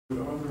Are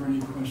there any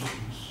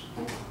questions?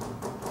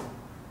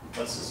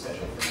 What's the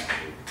schedule for next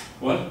week?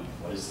 What?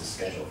 What is the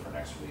schedule for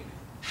next week?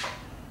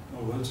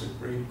 Oh, that's a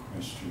great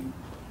question.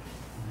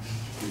 I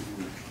have to give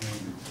you a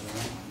calendar for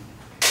that one.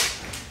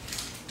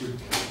 Good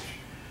catch.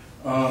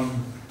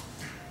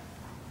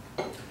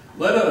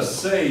 Let us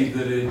say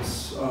that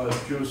it's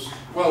just,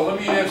 well, let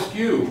me ask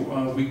you,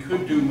 we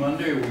could do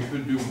Monday or we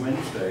could do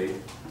Wednesday.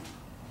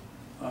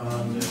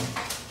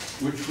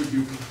 Which would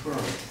you prefer?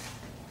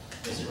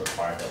 Is it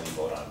required that we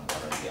vote on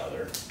one or the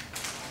other?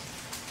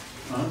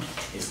 Huh?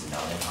 Is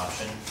none an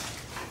option?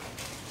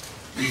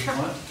 Is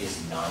what?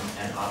 Is none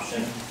an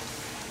option?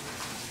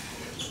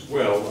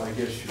 Well, I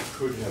guess you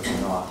could have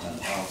not an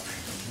option.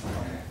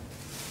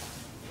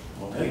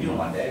 Can we do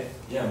Monday?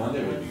 Yeah,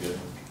 Monday would be good.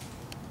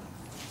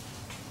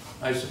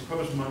 I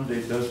suppose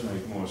Monday does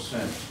make more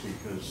sense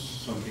because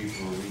some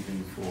people are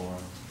leaving for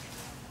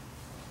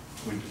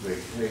winter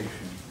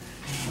vacation.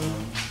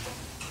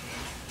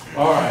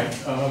 All right,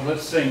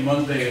 let's say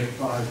Monday at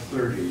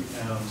 5:30.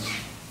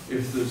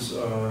 If there's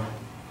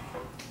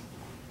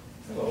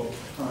hello,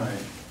 hi.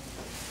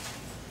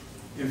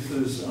 If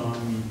there's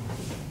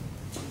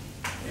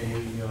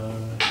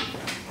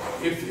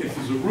if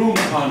there's a room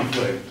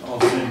conflict, I'll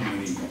send you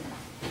an email.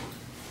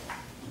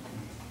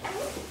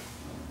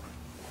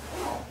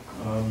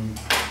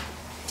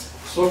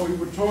 So we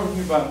were talking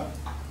about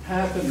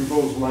path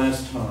intervals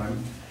last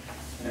time,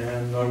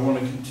 and I want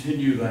to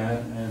continue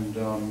that, and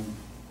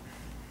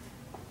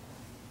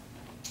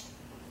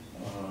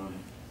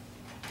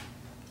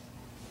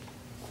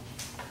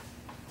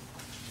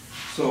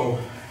so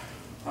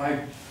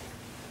let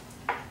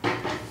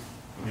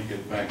me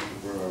get back to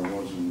where I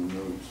was in the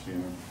notes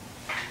here.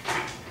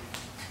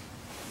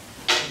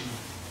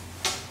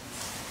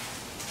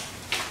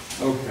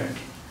 Okay.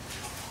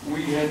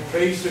 We had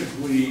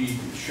basically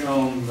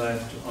shown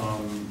that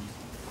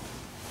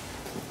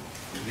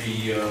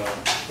the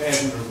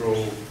path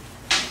integral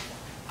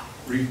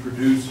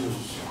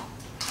reproduces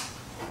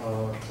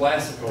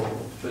classical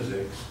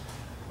physics,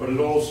 but it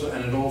also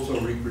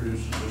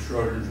reproduces the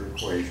Schrödinger's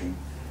equation.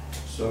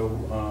 So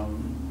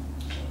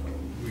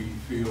we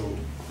feel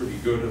pretty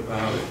good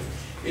about it.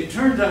 It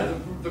turns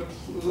out that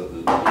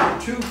there are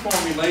two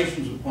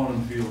formulations of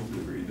quantum field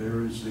theory.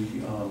 There is the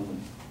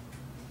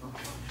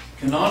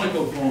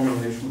canonical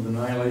formulation with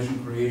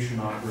annihilation creation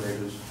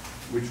operators,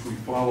 which we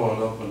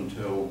followed up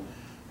until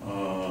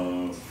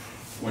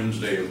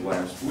Wednesday of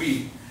last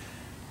week.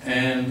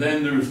 And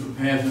then there's the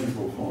path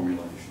integral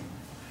formulation.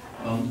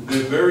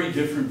 They're very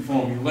different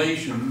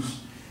formulations.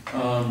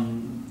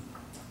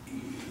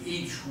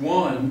 Each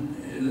one,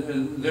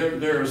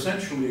 they're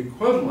essentially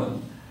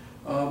equivalent,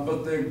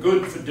 but they're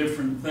good for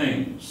different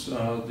things.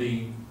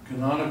 The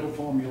canonical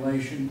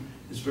formulation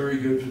is very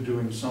good for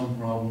doing some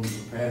problems.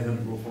 The path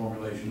integral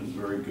formulation is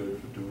very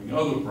good for doing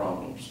other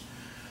problems.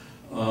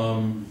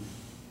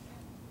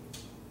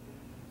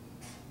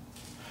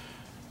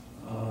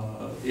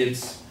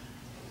 It's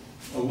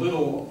a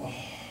little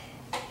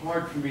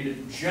hard for me to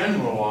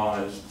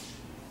generalize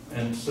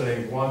and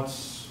say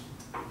what's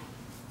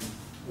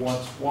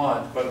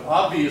what, but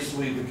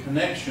obviously the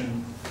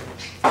connection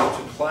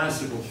to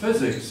classical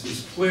physics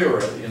is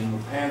clearer in the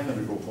path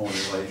integral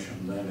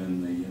formulation than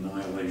in the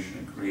annihilation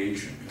and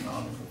creation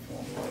canonical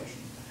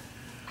formulation.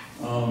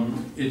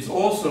 It's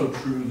also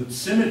true that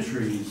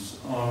symmetries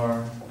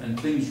and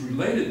things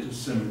related to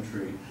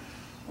symmetry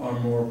are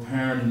more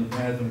apparent in the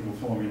path integral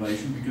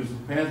formulation, because the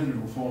path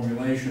integral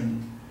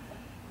formulation,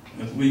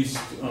 at least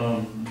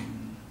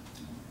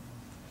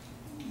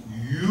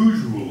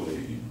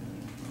usually,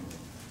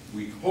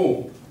 we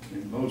hope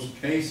in most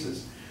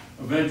cases,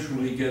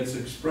 eventually gets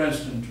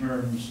expressed in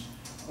terms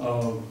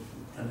of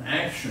an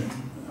action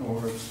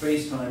or a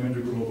space-time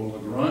integral of a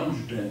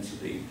Lagrange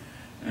density,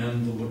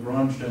 and the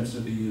Lagrange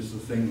density is the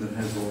thing that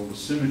has all the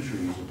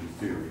symmetries of the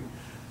theory,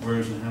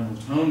 whereas the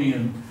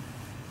Hamiltonian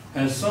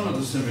has some of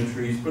the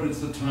symmetries, but it's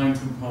the time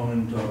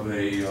component of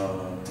a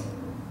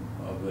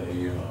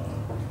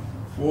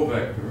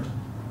 4-vector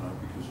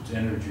because it's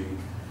energy,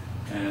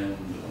 and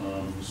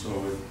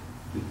so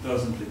it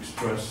doesn't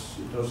express,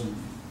 it doesn't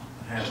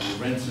have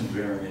Lorentz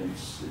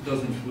invariance, it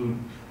doesn't include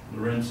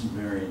Lorentz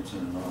invariance in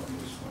an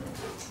obvious way.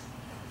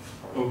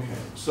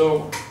 Okay,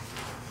 so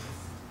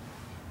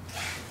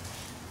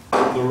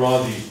there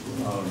are the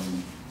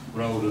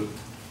relative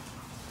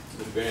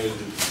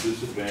advantages and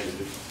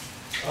disadvantages.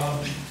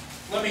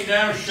 Let me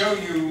now show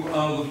you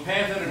the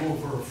path integral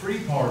for a free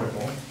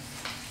particle.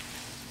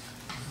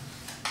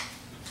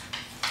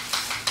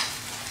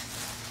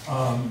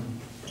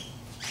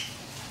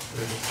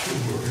 There's 2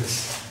 words.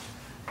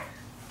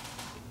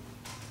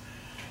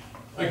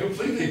 I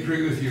completely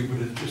agree with you, but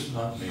it's just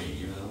not me,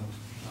 you know.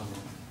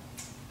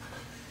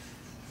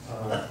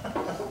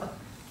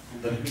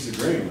 Then who's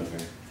agreeing with me?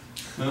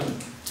 Huh?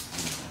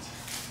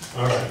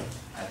 All right.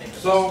 I think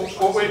So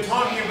what we're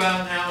talking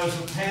about now is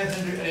the path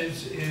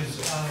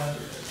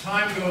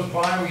time goes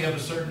by, we have a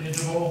certain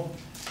interval,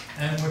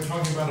 and we're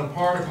talking about a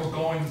particle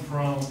going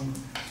from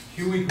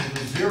q equal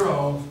to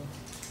 0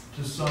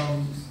 to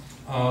some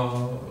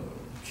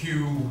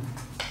q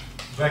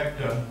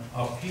vector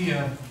up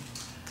here,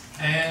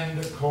 and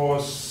of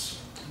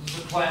course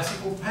the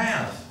classical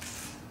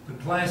path. The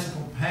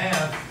classical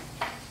path,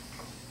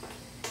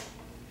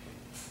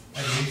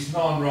 at least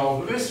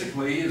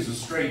non-relativistically, is a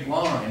straight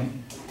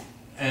line,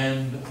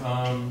 and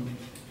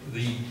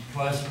the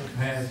classical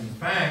path, in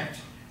fact,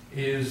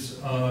 is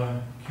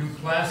Q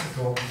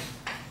classical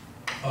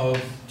of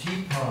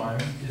T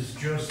prime is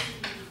just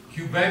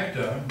Q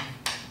vector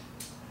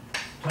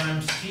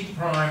times T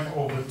prime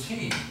over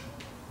T.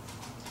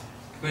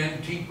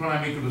 Then T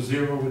prime equal to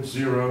 0, it's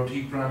 0,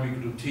 T prime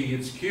equal to T,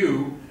 it's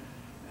Q,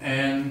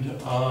 and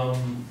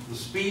the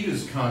speed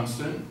is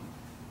constant,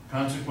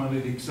 consequently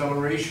the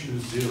acceleration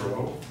is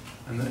 0,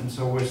 and then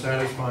so we're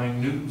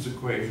satisfying Newton's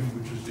equation,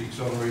 which is the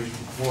acceleration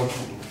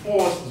proportional to the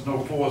force. There's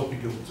no force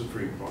because it's a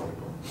free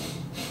particle.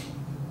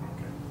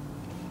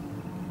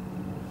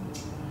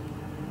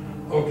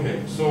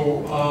 Okay,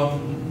 so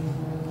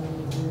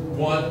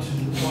what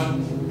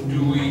do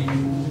we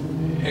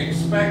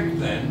expect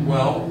then?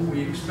 Well,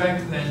 we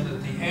expect then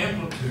that the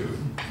amplitude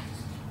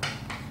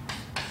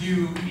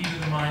Q e to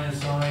the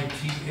minus I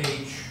th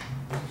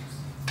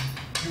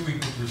Q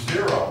equal to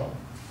 0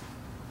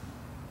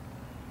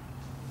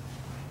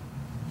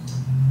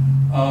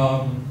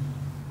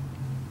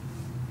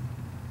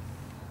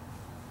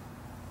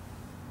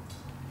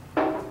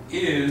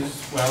 is,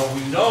 well,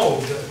 we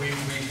know that we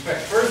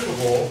expect, first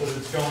of all, that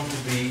it's going to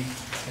be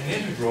an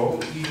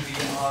integral e to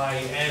the I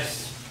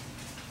s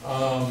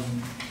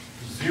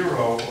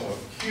 0 of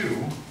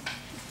Q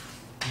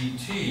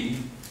dt,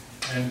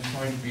 and it's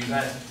going to be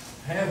that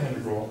path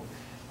integral.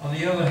 On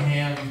the other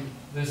hand,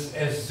 this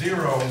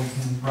S0 we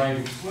can write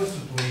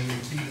explicitly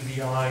as e to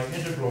the I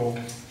integral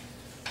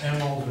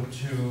m over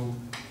 2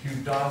 Q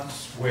dot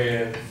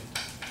squared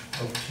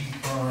of T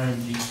prime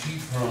dt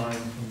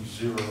prime from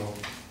 0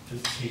 to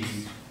T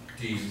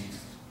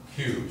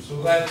dq. So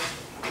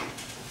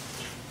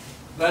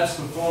that's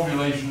the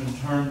formulation in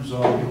terms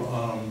of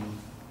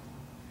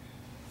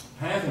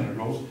path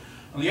integrals.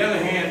 On the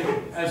other hand,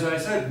 as I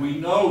said, we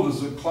know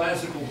there's a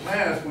classical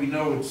path, we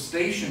know it's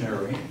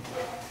stationary,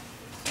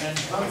 and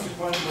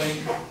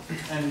consequently,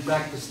 and in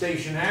fact the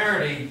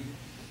stationarity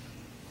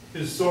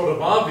is sort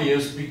of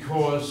obvious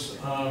because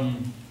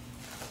m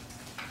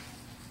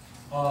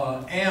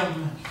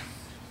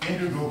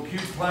integral Q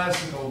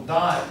classical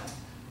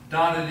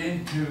dotted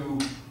into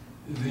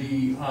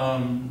the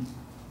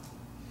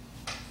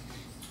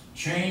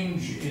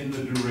change in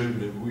the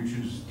derivative, which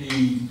is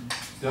d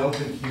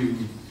delta Q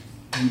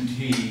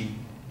dt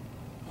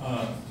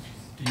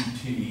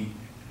dt.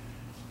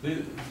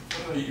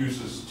 What do I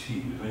use as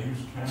t? Did I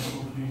use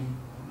capital T?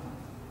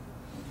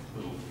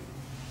 Little t.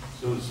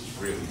 So this is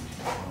really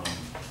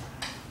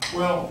t.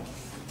 Well,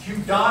 Q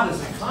dot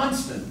is a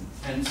constant,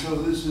 and so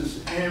this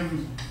is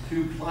m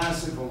Q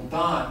classical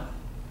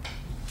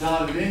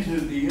dotted into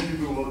the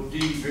integral of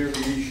d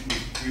variation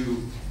of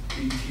Q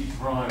dt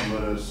prime,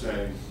 let us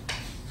say.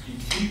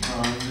 dt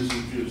prime, this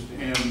is just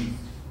m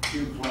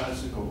Q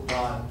classical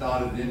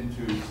dotted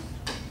into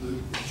the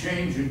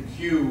change in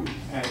Q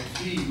at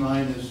t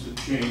minus the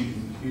change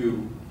in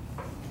Q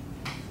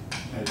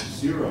at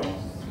 0.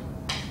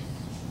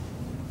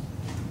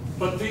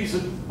 But these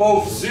are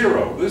both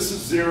 0. This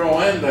is 0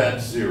 and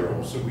that's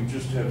 0. So we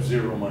just have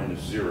 0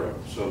 minus 0.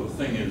 So the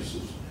thing is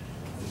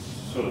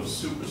sort of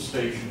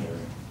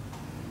superstationary.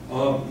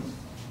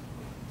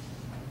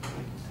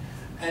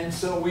 And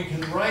so we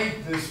can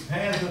write this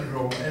path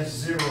integral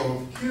S0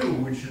 of Q,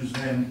 which is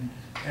then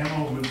m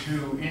over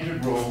 2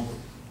 integral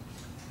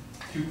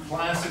Q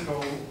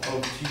classical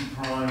of T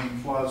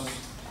prime plus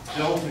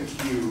delta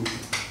Q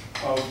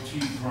of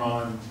T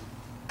prime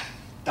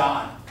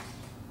dot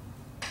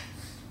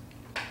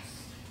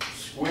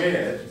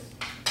squared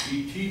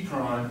dt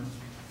prime.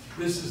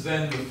 This is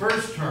then the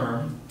first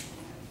term,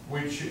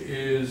 which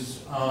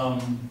is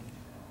m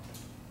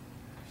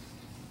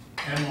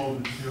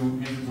over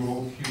 2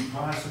 integral Q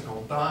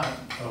classical dot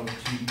of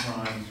T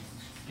prime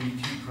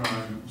dt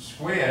prime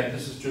squared.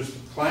 This is just a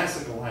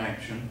classical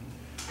action.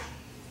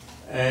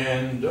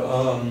 And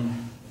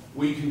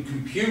we can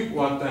compute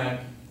what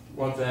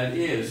that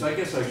is. I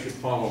guess I should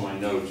follow my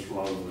notes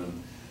rather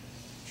than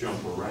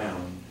jump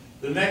around.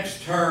 The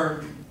next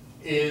term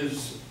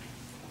is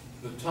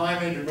the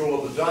time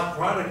integral of the dot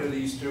product of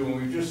these two, and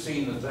we've just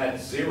seen that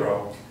that's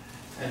 0.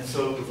 And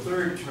so the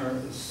third term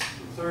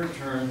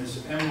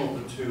is m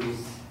over 2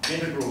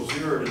 integral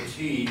 0 to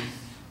t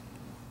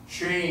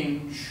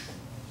change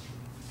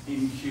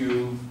in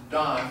Q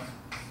dot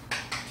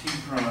T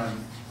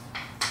prime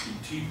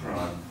dt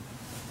prime.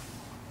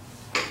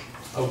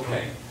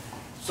 Okay,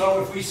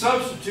 so if we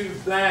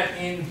substitute that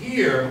in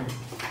here,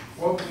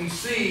 what we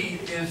see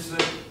is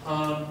that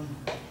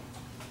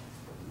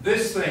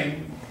this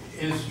thing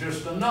is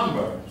just a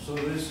number. So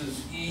this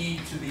is e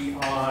to the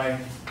I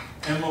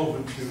m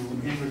over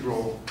 2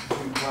 integral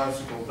Q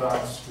classical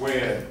dot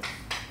squared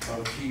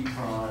of T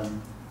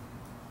prime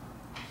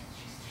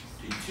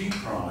dt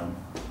prime.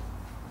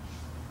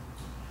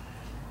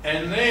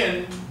 And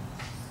then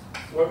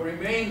what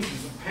remains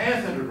is a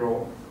path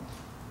integral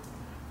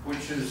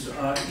which is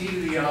e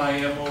to the I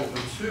m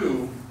over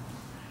 2.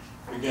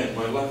 Again,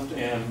 my left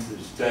hand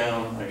is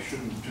down. I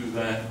shouldn't do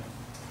that.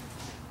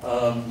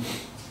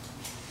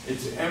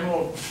 It's m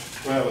over,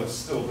 well, it's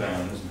still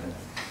down, isn't it?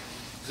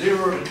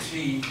 0 to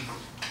t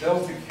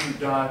delta q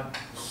dot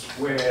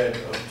squared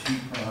of t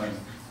prime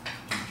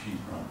dt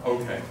prime.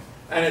 Okay.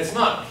 And it's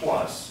not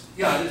plus.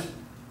 Yeah, it is.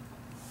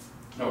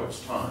 No, it's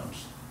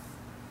times.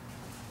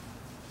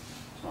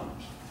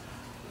 Times.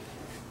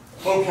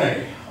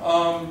 Okay.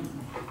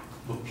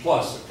 The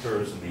plus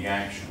occurs in the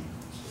action,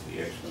 so the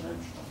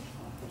exponential.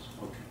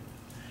 Okay.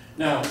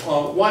 Now,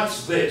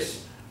 what's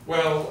this?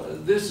 Well,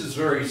 this is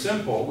very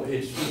simple.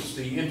 It's just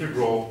the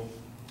integral.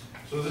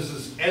 So this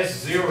is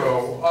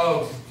S0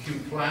 of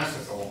q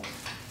classical.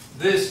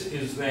 This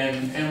is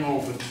then m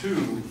over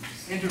 2,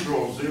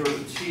 integral 0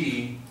 to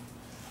t,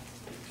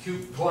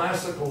 q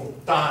classical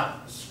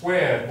dot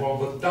squared. Well,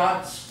 the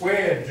dot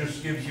squared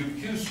just gives you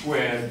q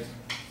squared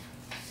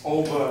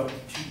over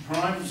t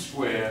prime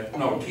squared,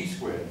 no, t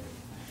squared,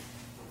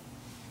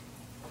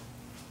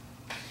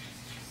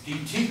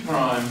 dt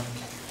prime,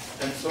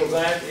 and so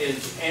that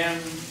is m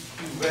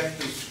q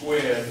vector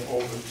squared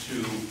over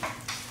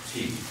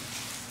 2t.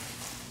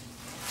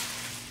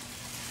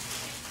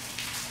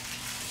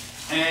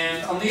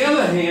 And on the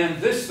other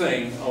hand, this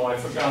thing, oh, I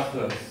forgot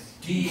the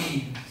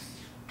d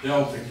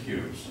delta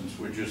q, since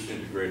we're just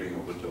integrating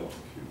over delta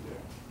q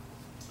there.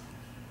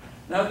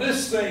 Now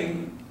this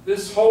thing,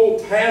 this whole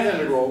path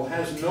integral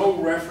has no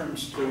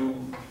reference to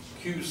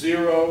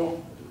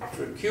q0,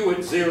 q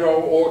at 0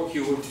 or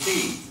q at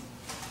t.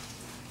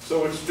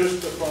 So it's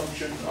just a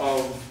function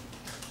of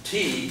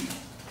t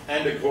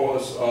and of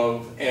course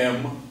of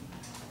m,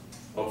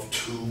 of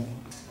 2,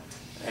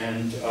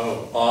 and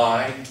of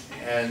I,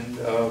 and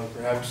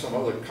perhaps some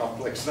other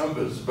complex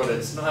numbers, but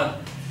it's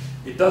not,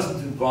 it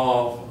doesn't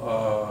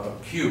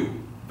involve q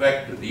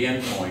vector, the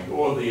endpoint,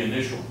 or the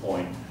initial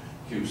point,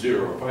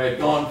 q0. If I had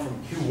gone from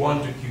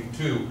q1 to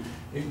q2,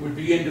 it would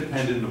be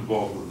independent of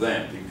both of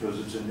them, because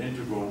it's an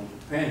integral,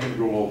 pan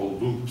integral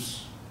over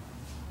loops.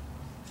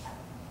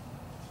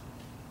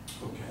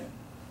 Okay.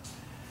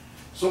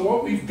 So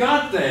what we've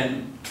got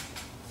then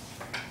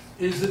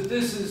is that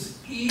this is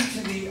e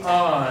to the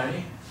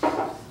I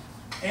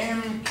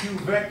m q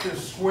vector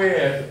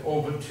squared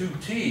over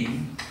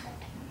 2t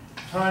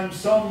times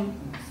some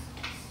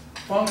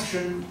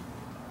function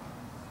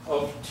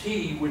of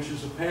t, which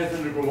is a path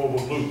integral over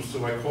loops,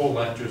 so I call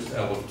that just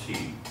L of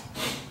t.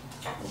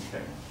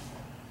 Okay.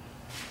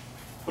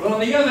 But on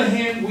the other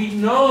hand, we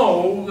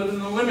know that in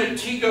the limit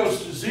t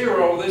goes to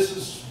 0, this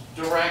is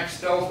Dirac's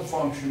delta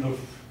function of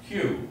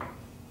q.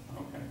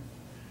 Okay.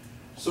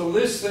 So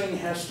this thing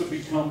has to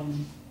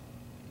become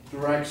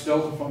Dirac's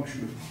delta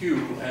function of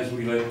q as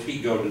we let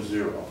t go to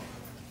 0.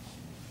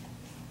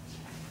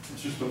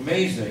 It's just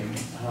amazing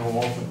how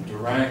often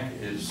Dirac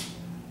is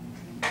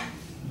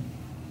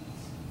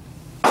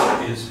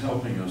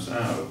helping us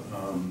out.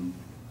 I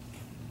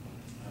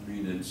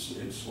mean,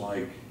 it's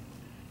like,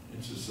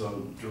 it's as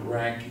though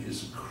Dirac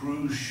is a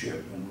cruise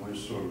ship and we're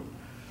sort of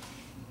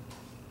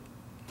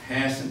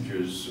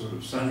passengers, sort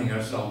of sunning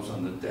ourselves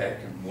on the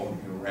deck and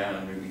walking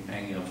around, maybe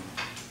hanging up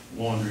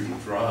laundry to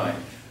dry,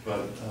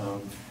 but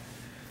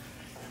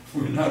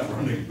we're not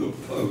running the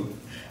boat.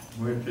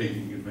 We're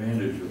taking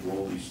advantage of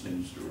all these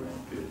things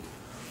Dirac did.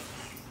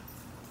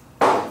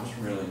 It's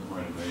really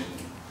quite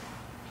amazing.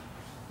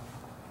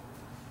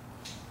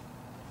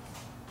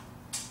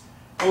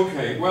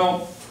 Okay,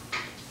 well,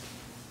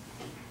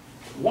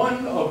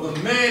 one of the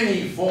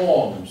many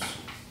forms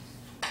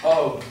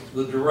of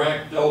the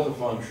Dirac delta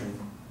function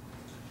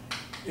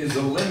is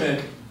a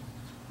limit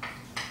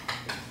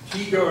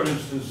t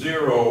goes to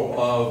 0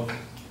 of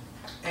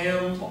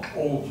m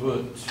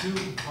over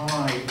 2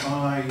 pi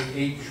I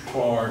h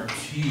bar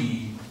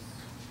t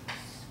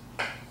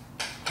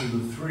to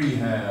the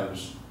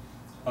 3/2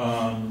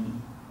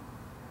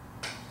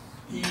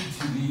 e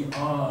to the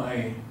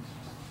I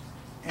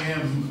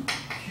m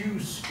q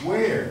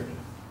squared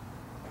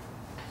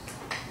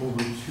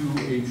over 2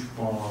 h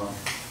bar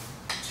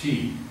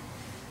t.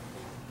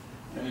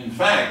 And in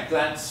fact,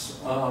 that's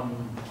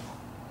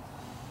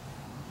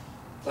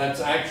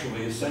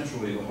actually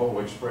essentially the whole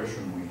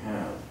expression we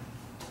have.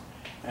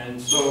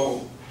 And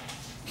so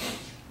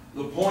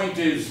the point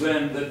is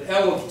then that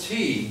L of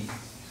t,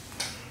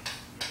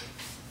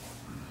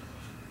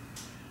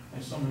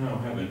 I somehow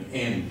have an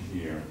n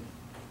here.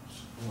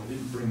 Oh, I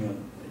didn't bring a,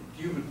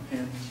 do you have a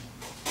pen?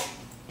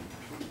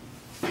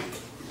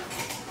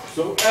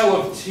 So L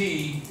of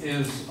t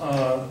is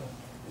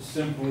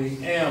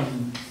simply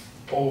m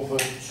over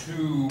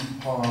 2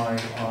 pi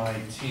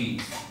I t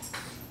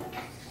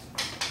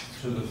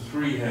to the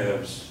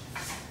 3/2.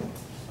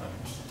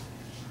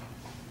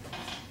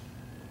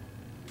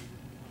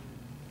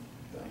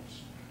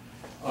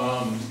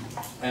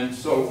 And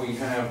so we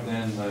have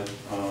then that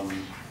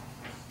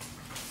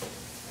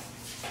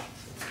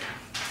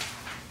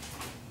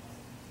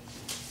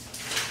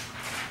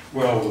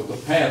well, with the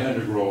path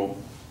integral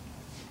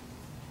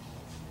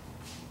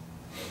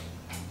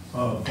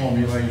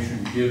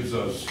formulation gives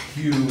us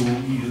q e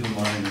to the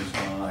minus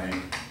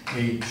I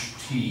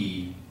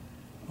ht,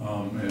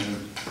 and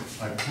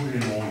if I put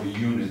in all the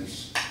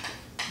units,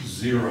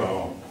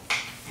 0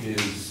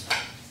 is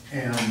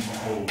m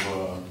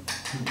over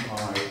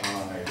 2pi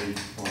I h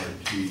bar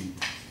t,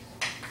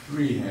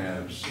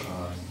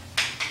 3/2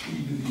 e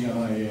to the I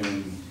n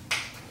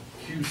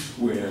q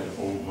squared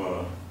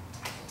over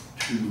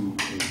 2h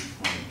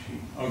bar t.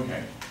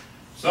 Okay,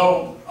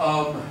 so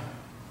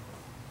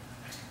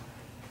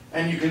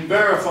and you can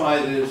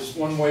verify this.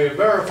 One way of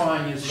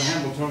verifying is the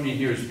Hamiltonian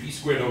here is p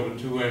squared over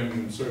 2m.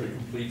 You insert a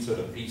complete set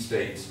of p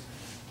states.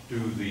 Do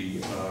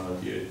the,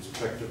 it's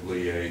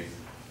effectively a,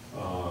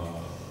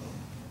 I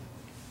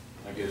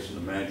guess, an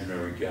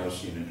imaginary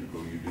Gaussian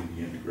integral. You do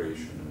the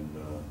integration and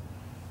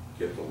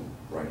get the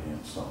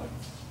right-hand side.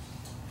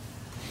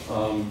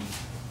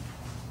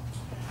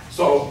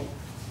 So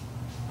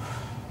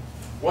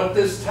what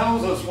this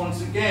tells us,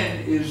 once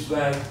again, is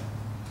that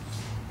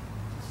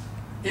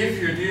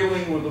if you're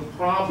dealing with a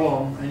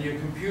problem and you're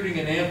computing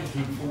an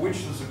amplitude for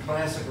which there's a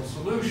classical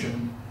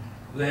solution,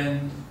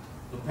 then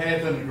the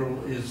path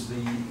integral is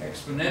the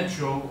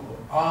exponential of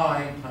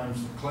I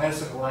times the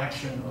classical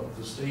action of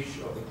the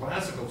station of the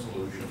classical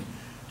solution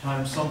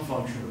times some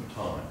function of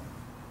time.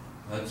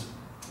 That's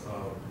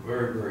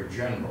very, very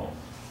general.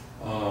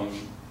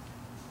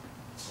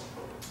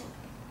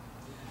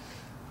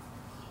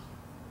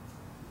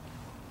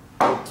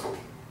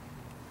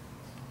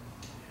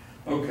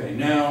 Okay,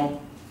 now,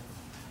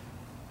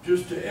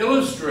 just to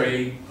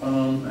illustrate,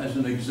 as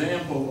an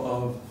example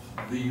of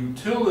the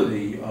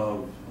utility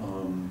of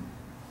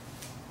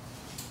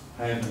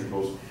path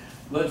integrals,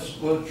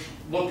 let's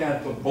look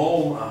at the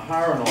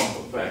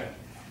Bohm-Aharonov effect,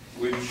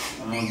 which,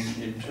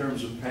 in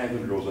terms of path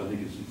integrals, I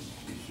think it's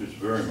just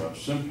very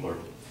much simpler.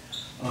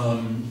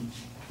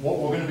 What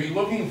we're going to be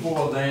looking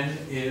for then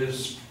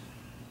is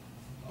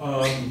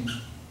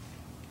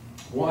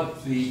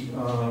what the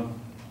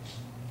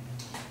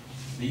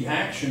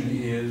action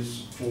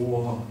is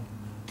for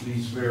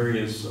these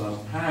various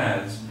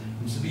paths.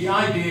 And so the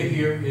idea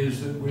here is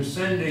that we're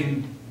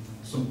sending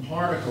some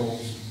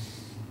particles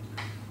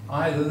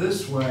either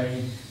this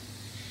way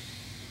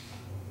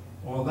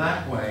or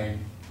that way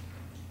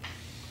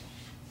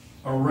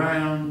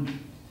around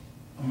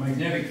a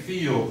magnetic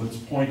field that's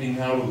pointing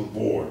out of the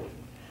board.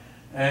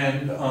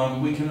 And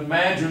we can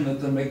imagine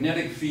that the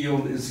magnetic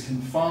field is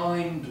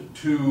confined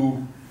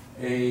to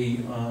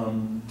a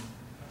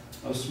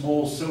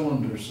small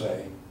cylinder,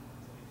 say.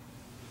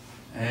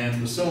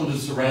 And the cylinder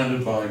is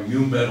surrounded by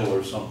mu metal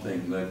or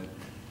something that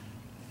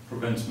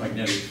prevents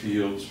magnetic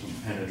fields from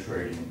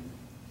penetrating.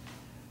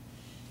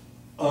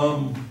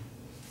 Now,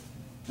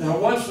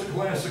 what's the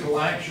classical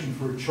action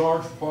for a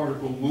charged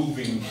particle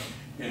moving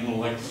in an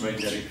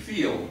electromagnetic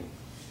field?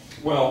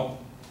 Well,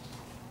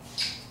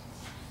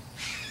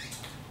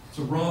 it's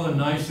a rather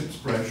nice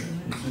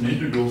expression. It's an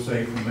integral,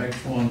 say, from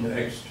x1 to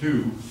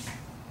x2.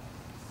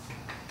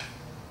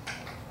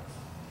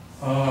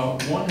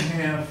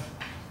 1/2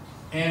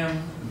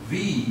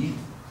 mv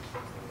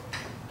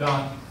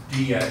dot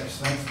dx,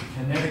 that's the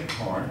kinetic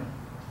part,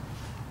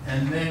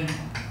 and then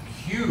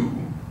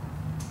q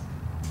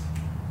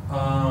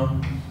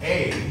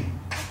a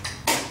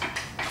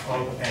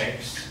of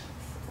x,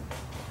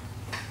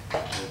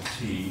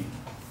 t,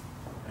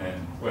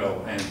 and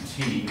well, and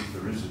t, if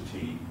there is a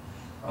t,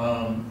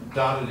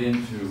 dotted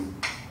into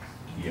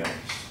dx.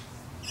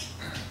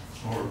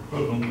 Or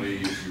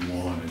equivalently, if you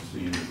want, it's the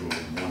integral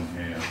of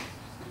 1/2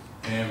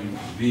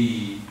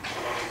 mv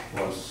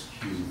plus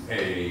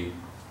qa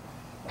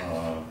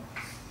dot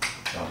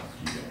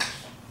dx.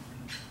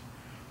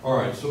 All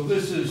right, so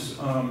this is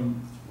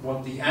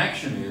what the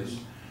action is.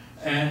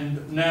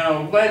 And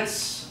now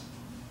let's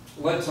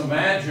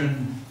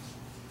imagine,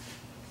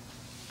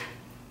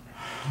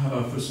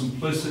 for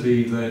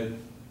simplicity, that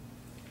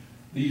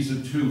these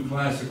are two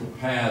classical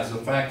paths. The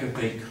fact that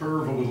they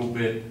curve a little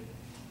bit,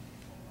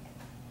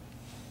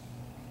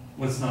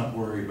 let's not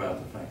worry about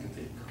the fact that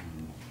they curve.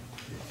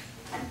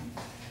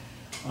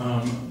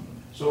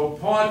 So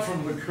apart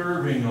from the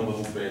curving a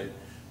little bit,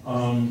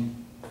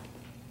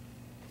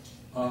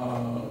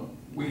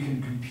 we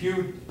can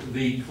compute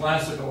the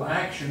classical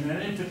action,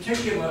 and in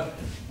particular,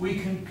 we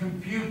can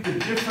compute the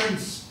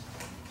difference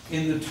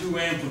in the two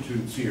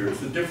amplitudes here. It's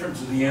the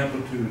difference of the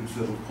amplitudes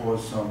that will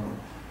cause some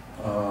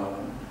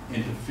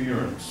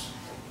interference.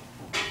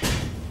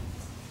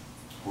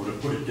 Or to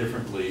put it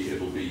differently,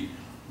 it'll be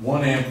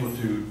one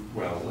amplitude.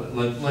 Well,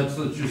 let's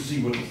just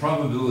see what the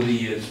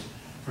probability is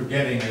for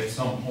getting at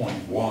some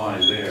point y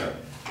there.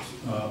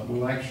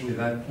 Well, actually,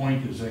 that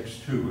point is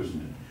x2,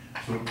 isn't it?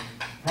 So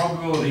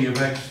probability of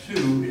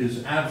x2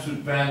 is absolute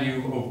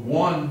value of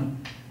one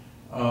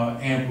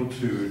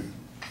amplitude,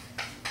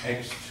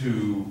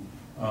 x2,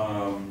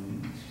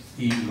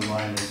 e to the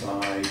minus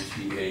I,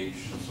 th,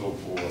 and so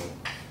forth,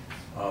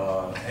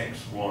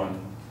 x1,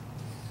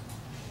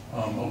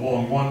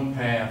 along one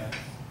path,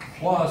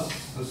 plus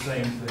the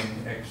same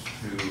thing,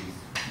 x2, e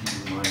to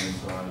the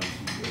minus I,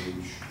 th,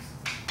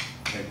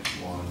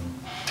 x1,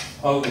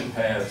 other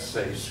paths,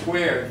 say,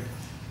 squared.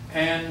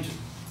 And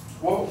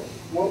what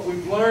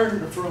we've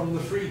learned from the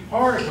free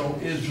particle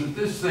is that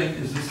this thing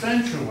is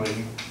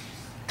essentially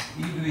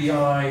e to the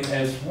I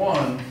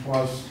s1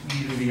 plus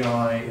e to the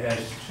I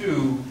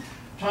s2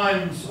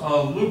 times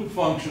loop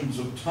functions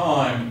of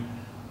time.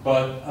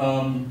 But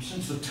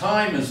since the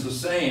time is the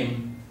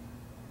same,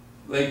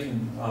 they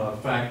can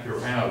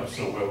factor out.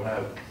 So we'll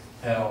have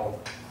L,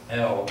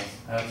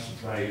 that's the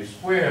value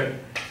squared.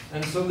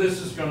 And so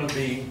this is going to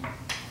be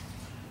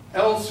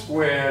L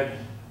squared,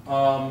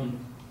 well,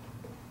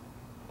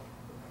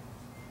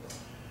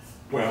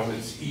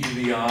 it's e to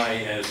the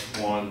I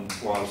s1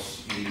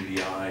 plus e to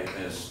the I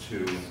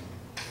s2,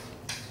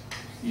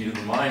 e to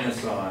the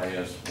minus I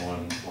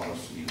s1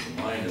 plus e to the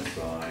minus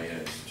I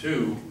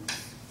s2.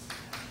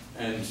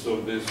 And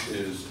so this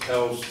is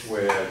L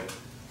squared,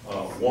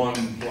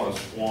 1 plus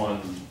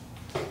 1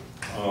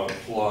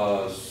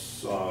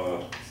 plus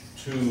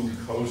 2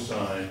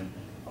 cosine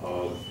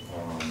of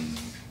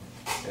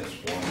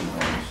s1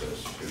 minus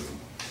s2.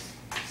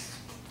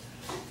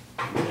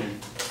 Okay.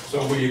 So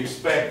we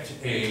expect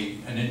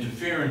an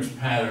interference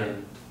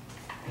pattern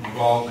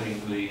involving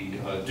the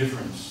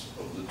difference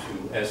of the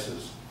two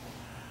s's.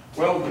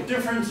 Well, the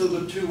difference of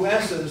the two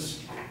s's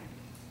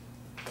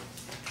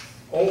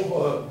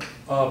over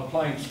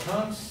Planck's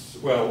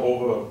constant, well,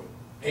 over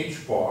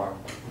h bar,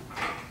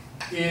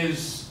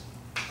 is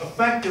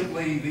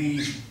effectively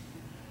the,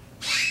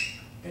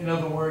 in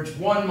other words,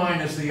 one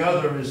minus the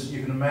other is,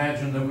 you can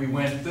imagine that we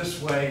went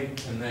this way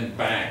and then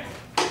back.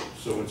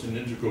 So it's an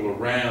integral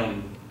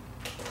around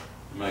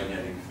the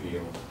magnetic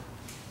field.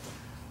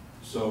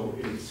 So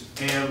it's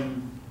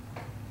m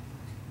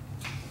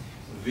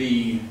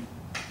v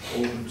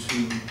over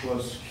 2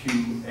 plus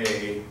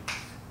qa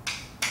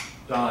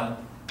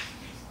dot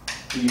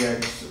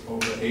dx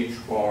over h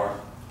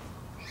bar.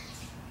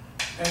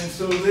 And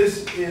so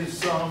this is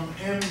some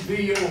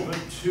mv over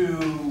 2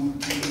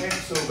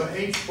 dx over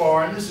h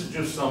bar, and this is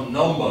just some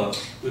number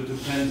that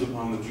depends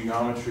upon the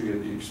geometry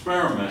of the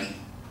experiment.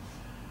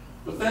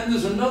 But then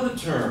there's another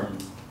term,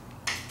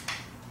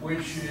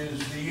 which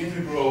is the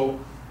integral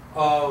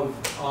of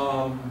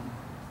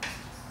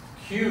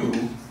q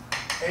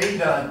a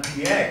dot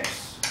dx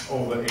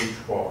over h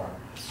bar.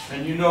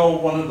 And you know,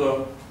 one of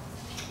the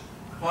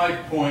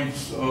 5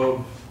 points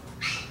of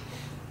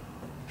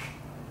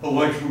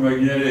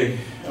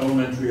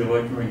elementary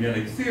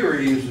electromagnetic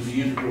theory is that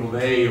the integral of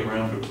A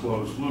around a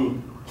closed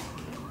loop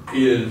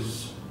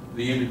is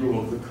the integral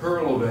of the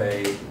curl of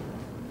A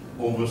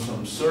over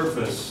some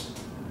surface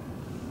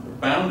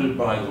bounded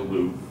by the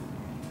loop,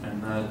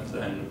 and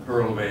the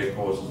curl of A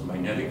causes a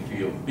magnetic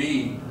field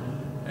B,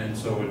 and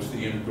so it's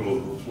the integral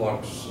of the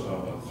flux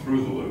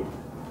through the loop.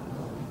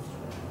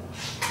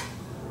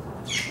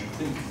 I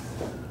think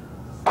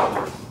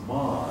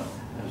mod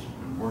has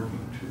been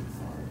working too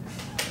hard.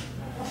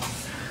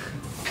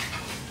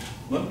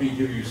 Let me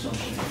give you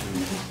something to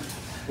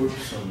put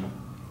some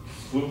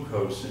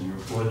glucose in your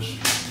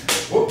bloodstream.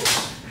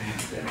 Whoops.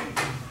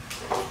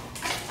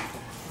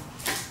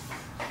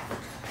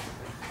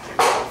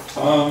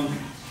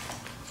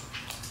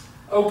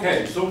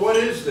 Okay, so what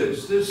is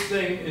this? This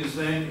thing is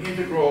then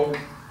integral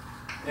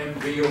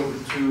mv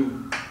over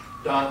 2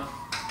 dot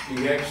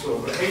dx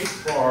over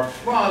h bar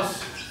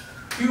plus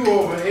q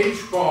over h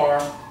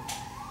bar,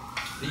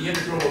 the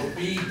integral of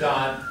b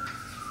dot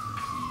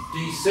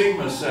d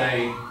sigma,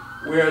 say,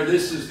 where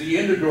this is the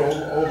integral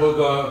over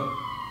the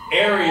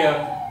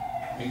area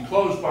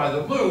enclosed by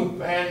the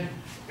loop, and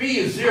b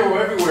is 0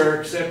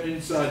 everywhere except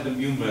inside the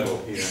mu metal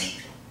here.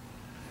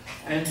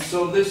 And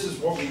so this is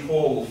what we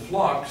call the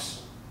flux.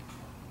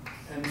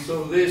 And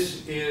so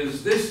this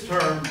is this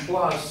term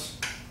plus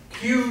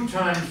q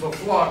times the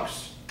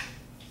flux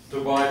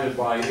divided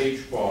by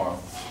h bar,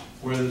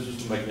 where this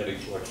is the magnetic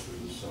flux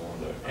through the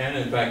cylinder. And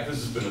in fact,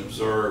 this has been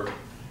observed.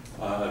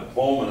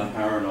 Bowman and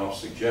Aharonov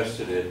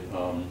suggested it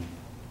a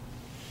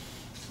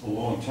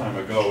long time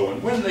ago.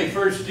 And when they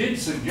first did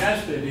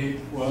suggest it,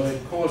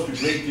 it caused a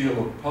great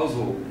deal of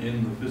puzzle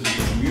in the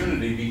physical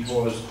community,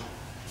 because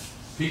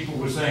people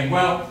were saying,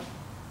 well,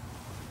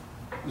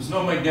 there's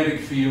no magnetic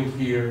field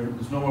here,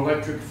 there's no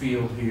electric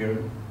field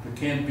here, there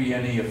can't be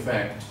any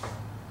effect.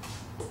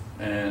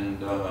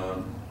 And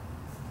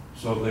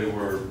so they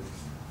were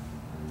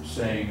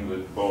saying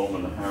that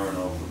Bowman and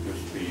Aharonov were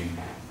just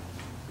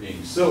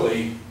being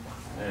silly,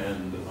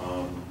 and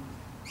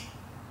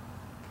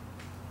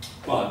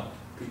but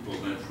people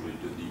eventually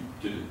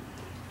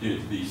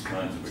did these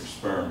kinds of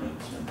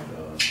experiments and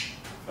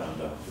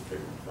found out that they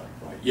were in fact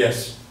right.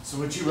 Yes? So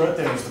what you wrote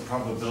there was the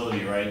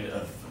probability, right,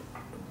 of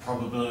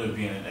probability of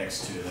being an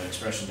x2, the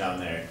expression down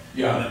there.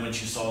 Yeah. And then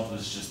what you solved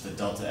was just the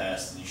delta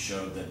s, and you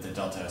showed that the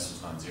delta s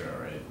was non-zero,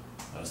 right?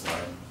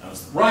 That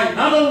was the Right,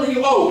 not only,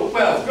 oh,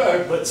 well,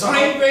 good, But so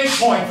great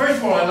point. First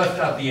of all, I left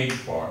out the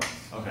h bar.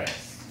 Okay.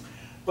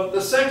 But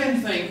the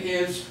second thing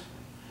is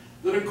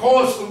that, of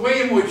course, the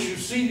way in which you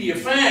see the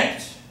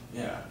effect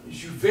Yeah.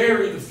 is you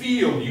vary the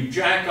field. You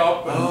jack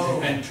up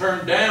and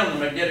turn down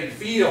the magnetic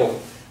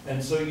field,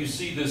 and so you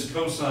see this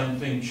cosine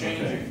thing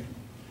changing.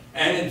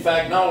 And in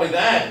fact, not only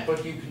that,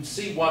 but you can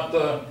see what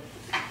the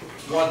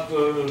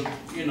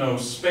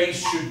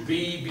space should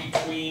be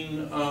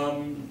between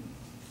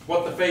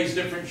what the phase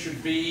difference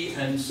should be,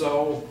 and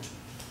so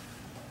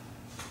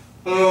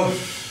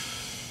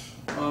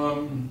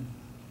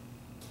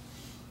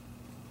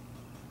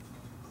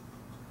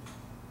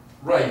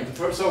right.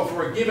 So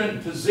for a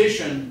given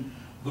position,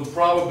 the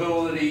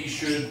probability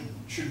should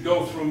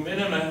go through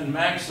minima and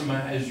maxima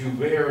as you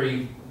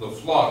vary the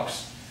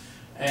flux.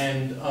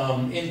 And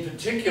in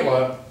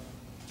particular,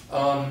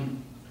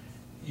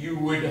 you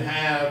would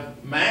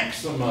have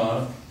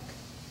maxima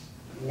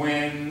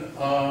when,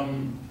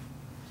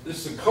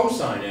 this is a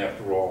cosine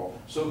after all,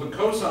 so the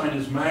cosine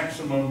is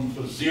maximum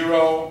for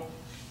 0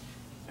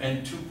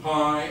 and 2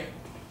 pi,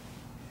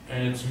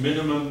 and it's a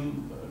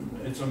minimum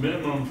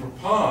for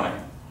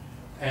pi.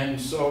 And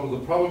so the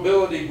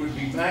probability would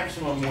be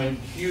maximum when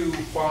q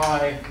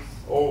phi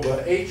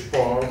over h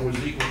bar was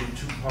equal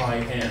to 2 pi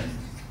n.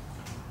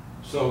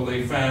 So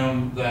they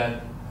found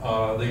that,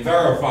 they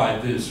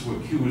verified this where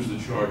q is the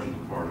charge of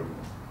the particle.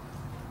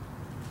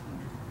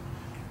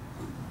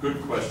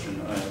 Good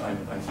question. I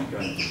think I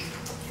didn't.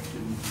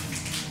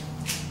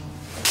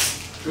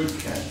 Good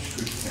catch,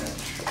 good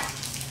catch.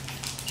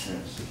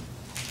 Yes.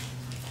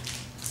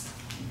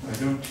 If I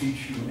don't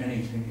teach you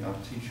anything,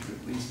 I'll teach you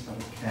at least how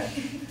to catch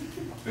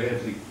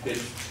badly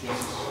pitched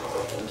pieces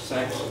of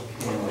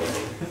saxophone.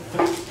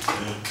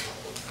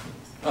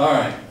 All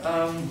right.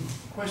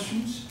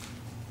 Questions?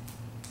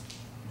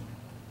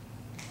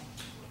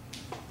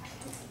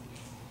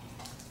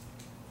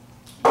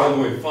 By the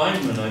way,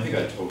 Feynman, I think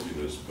I told you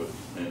this,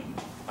 and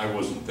I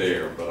wasn't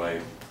there, but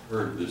I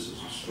heard this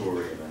as a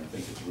story, and I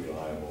think it's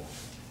reliable.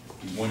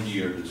 He one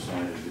year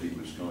decided that he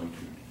was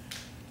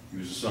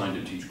assigned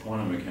to teach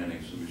quantum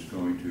mechanics, so he was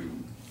going to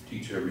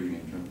teach everything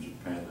in terms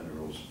of path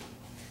integrals.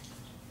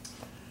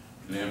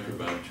 And after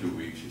about 2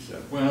 weeks, he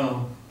said,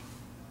 well,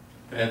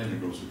 path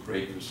integrals are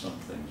great for some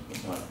things,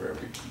 but not for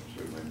everything.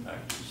 So he went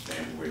back to the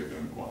standard way of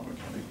doing quantum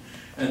mechanics.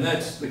 And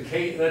that's the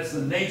case, that's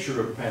the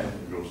nature of path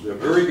integrals. They're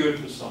very good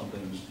for some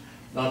things,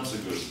 not so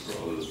good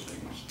for other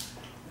things.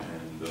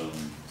 And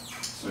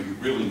so you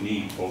really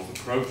need both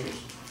approaches.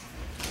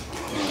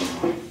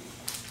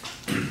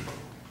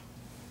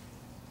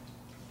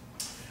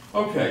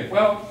 Okay,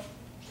 well,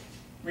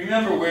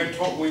 remember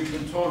we've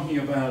been talking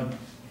about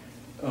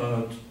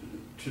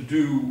to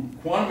do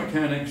quantum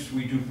mechanics,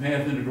 we do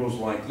path integrals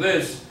like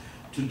this.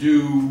 To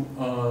do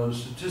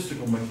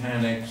statistical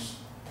mechanics,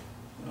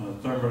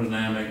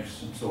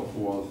 thermodynamics, and so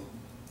forth,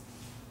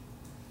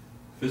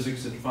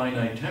 physics at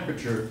finite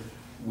temperature,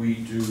 we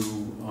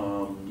do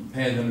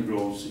path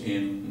integrals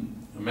in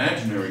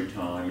imaginary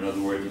time. In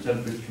other words, instead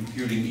of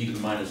computing e to the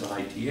minus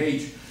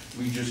ith,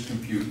 we just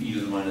compute e to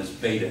the minus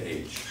beta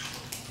h.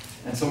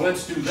 And so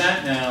let's do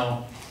that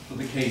now for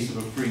the case of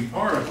a free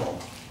particle.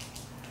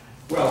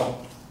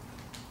 Well,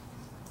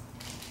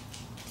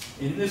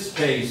 in this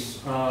case,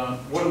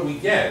 what do we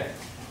get?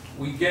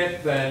 We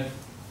get that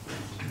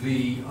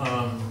the,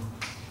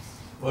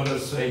 let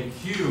us say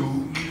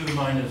q e to the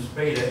minus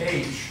beta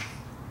h,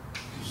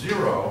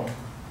 0.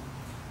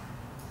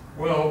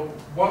 Well,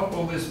 what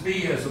will this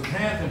be as a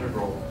path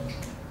integral?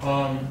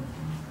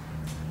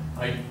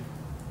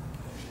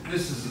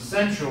 This is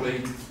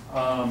essentially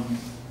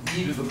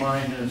e to the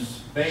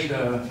minus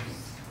beta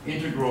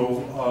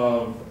integral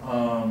of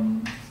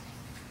m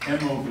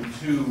over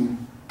 2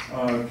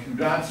 q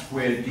dot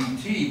squared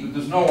dt, but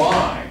there's no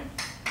I,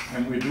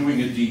 and we're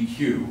doing a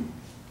dq.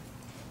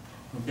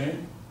 Okay?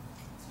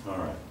 All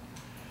right.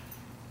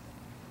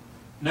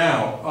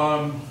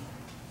 Now,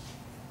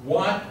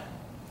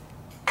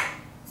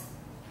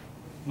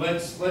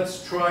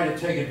 let's try to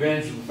take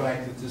advantage of the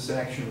fact that this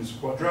action is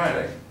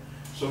quadratic.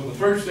 So the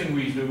first thing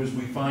we do is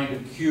we find a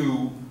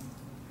q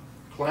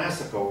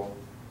classical,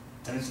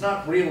 and it's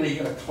not really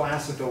a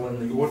classical in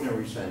the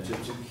ordinary sense.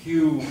 It's a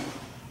q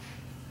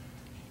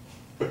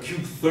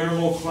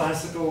thermal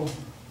classical,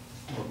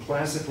 or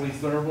classically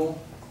thermal.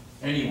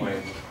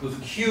 Anyway, the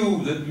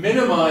q that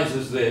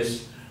minimizes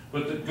this,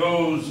 but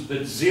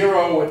that's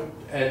 0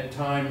 at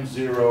time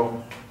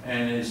 0,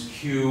 and is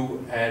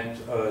q at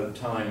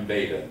time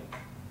beta.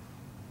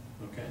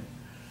 Okay.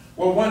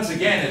 Well, once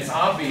again, it's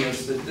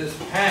obvious that this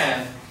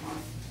path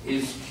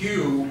is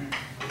q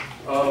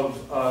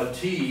of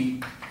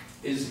t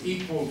is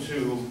equal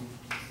to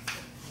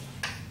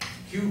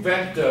q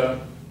vector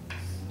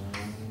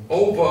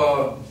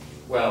over,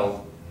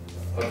 well,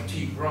 of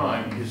t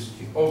prime is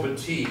over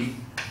t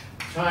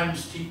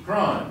times t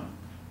prime.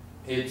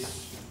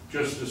 It's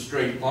just a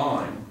straight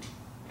line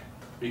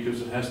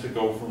because it has to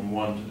go from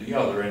one to the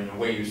other, and the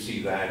way you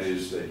see that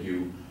is that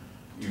you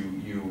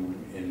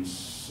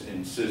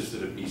insist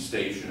that it be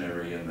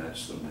stationary, and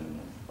that's the minimum.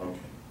 Okay.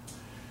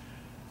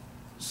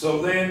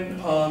 So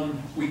then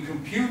we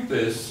compute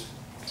this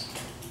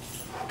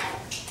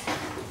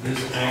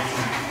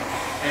action,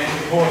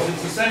 and of course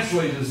it's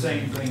essentially the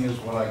same thing as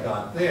what I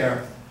got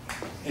there.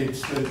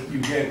 It's that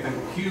you get that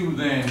q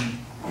then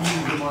e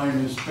to the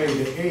minus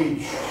beta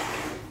h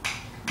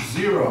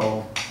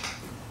 0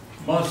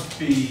 must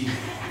be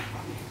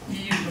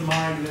e to the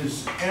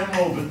minus m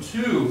over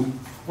 2.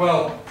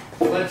 Well,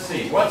 let's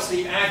see, what's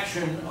the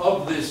action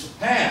of this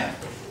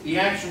path? The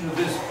action of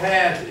this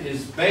path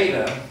is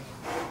beta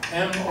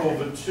m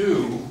over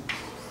 2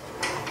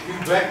 q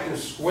vector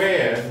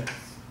squared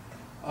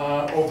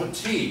over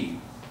t.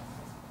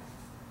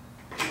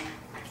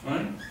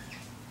 Right?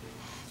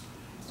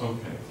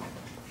 Okay.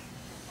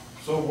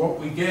 So what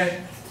we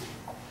get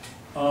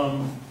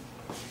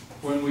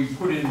when we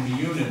put in the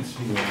units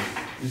here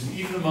is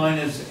e to the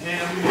minus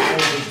m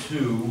over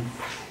 2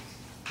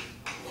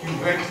 q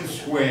vector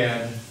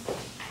squared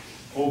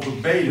over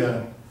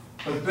beta,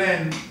 but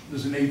then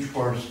there's an h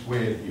bar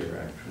squared here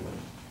actually.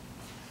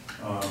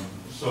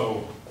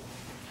 So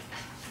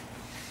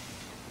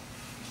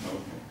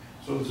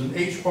there's an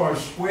h bar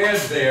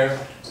squared there,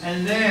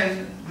 and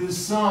then there's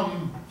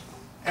some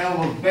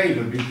L of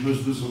beta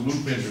because there's a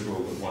loop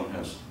integral that one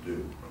has to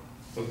do.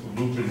 But the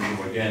loop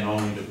integral again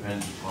only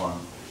depends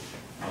upon,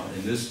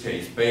 in this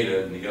case,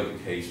 beta, in the other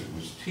case it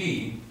was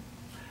t.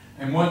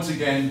 And once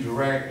again,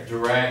 Dirac,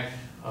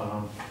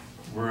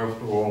 we're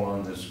after all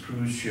on this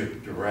cruise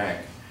ship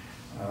Dirac,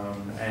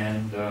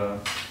 and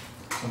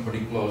somebody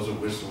blows a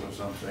whistle or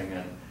something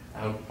and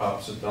out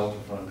pops a delta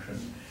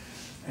function.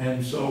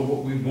 And so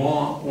what we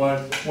want,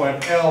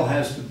 what L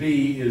has to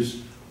be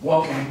is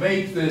what will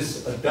make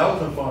this a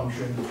delta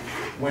function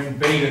when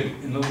beta,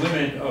 in the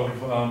limit of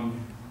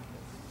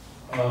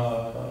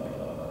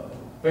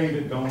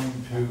beta going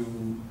to,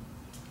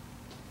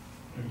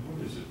 what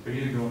is it,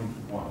 beta going to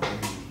what? Let me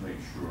just make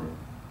sure.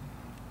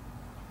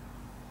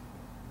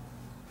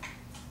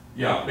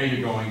 Yeah, beta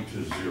going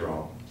to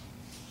 0.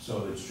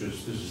 So it's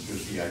just, this is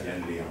just the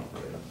identity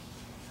operator.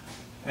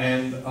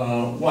 And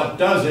what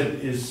does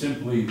it is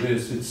simply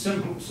this. It's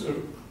simple,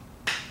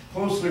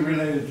 closely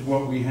related to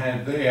what we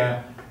had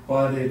there,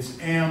 but it's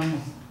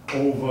m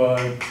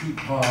over 2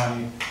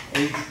 pi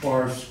h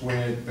bar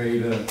squared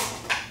beta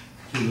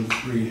to the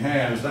 3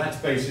 halves. That's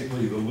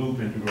basically the loop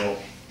integral.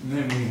 And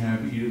then we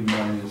have e to the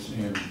minus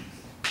m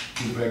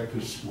q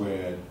vector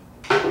squared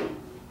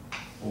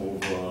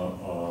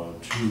over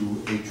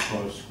 2 h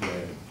bar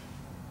squared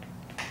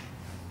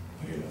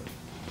beta.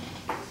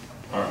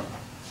 All right.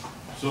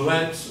 So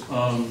that's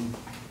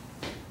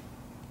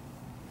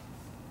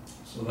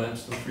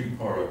the free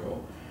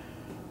particle.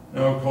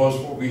 Now, of course,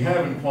 what we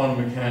have in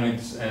quantum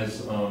mechanics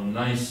as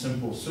nice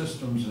simple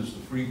systems is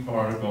the free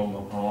particle,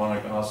 the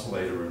harmonic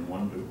oscillator in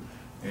one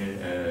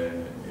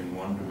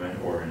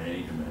dimension or in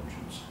any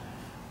dimensions,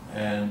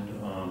 and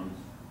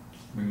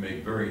we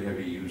make very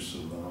heavy use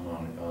of the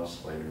harmonic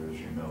oscillator, as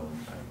you know. In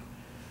fact,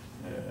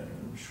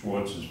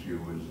 Schwarz's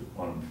view is that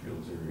quantum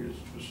field theory is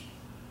just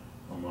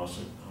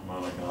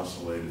harmonic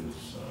oscillators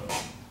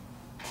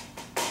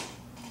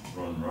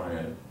run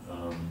riot.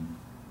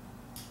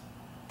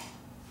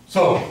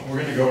 So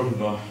we're going to go to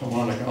the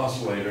harmonic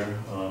oscillator,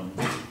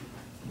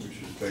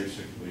 which is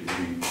basically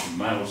the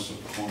mouse of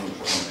quantum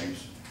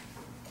mechanics.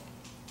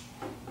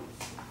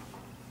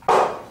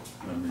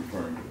 I'm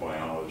referring to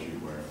biology,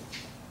 where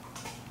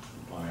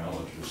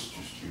biologists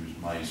just use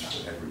mice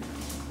for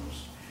everything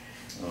almost.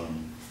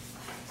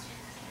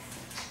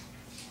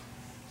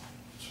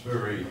 It's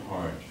very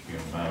hard to be a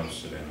mouse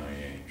at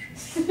NIH.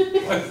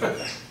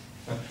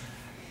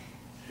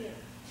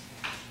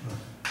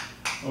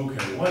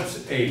 Okay,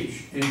 what's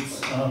H? It's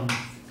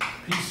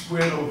p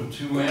squared over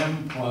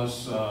 2m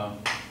plus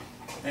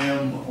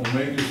m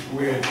omega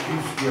squared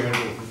q squared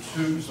over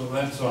 2, so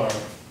that's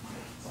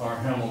our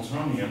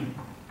Hamiltonian.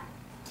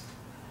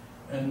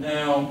 And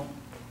now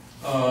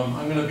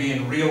I'm going to be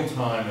in real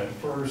time at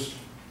first,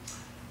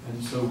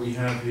 and so we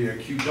have here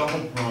q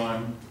double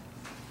prime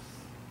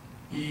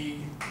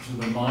e to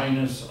the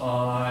minus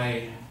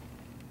I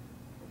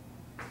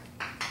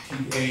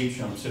th,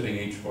 I'm setting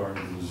h bar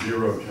to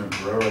 0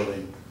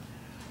 temporarily,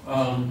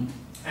 and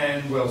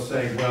we'll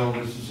say, well,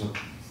 this is a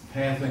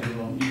path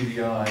integral e to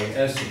the I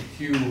s of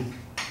q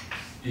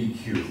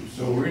dq.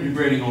 So we're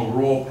integrating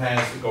over all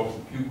paths that go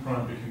from q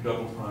prime to q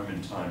double prime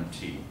in time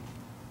t.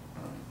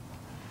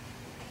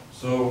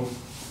 So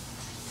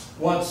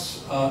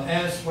what's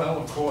s? Well,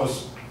 of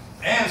course,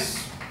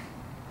 s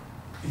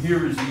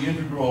here is the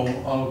integral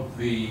of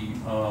the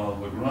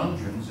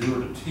Lagrangian,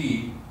 0 to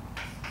t,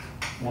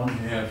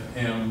 1/2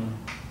 m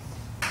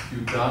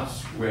q dot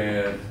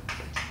squared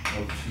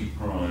of t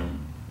prime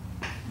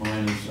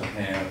minus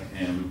 1/2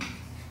 m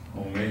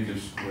omega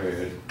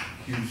squared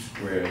q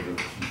squared of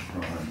t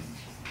prime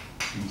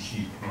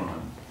dt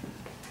prime.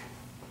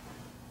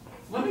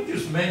 Let me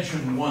just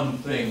mention one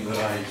thing that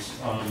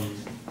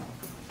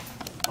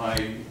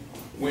I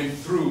went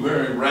through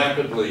very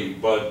rapidly,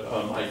 but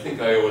I think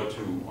I ought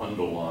to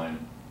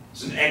underline.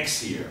 There's an x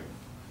here.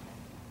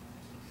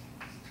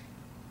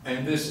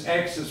 And this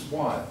x is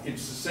what?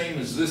 It's the same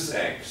as this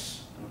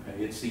x.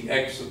 Okay, it's the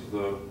x of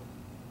the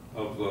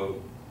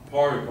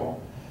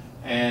particle.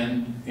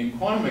 And in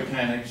quantum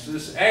mechanics,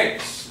 this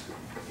x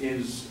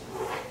is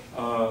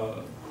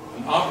an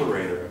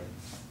operator.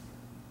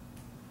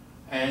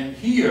 And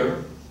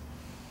here,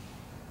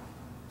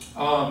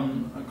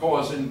 of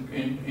course, in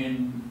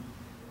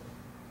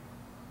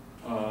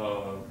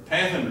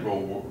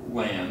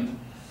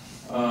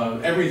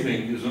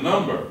everything is a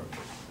number.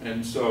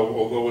 And so,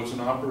 although it's an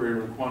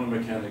operator in quantum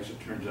mechanics,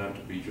 it turns out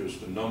to be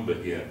just a number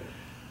here.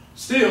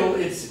 Still,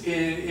 the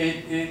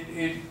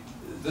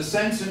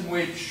sense in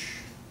which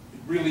it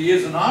really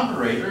is an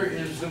operator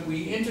is that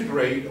we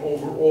integrate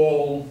over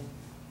all,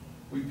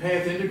 we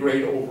path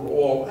integrate over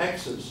all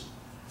x's.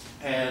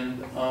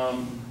 And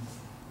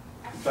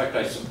in fact,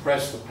 I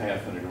suppressed the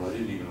path integral. I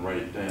didn't even write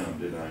it down,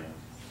 did I?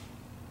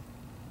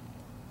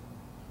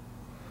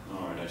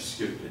 All right, I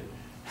skipped it.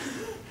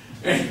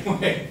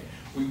 Anyway,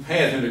 we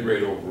path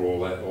integrate over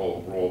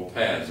all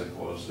paths, of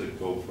course, that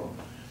go from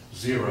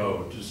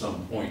 0 to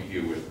some point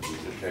here with the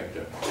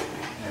detector.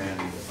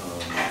 And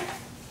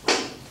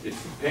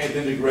it's the path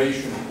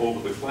integration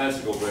over the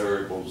classical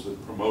variables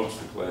that promotes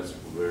the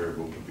classical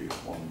variable to be a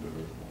quantum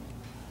variable.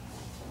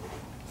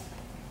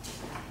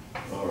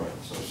 All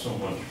right, so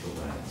much for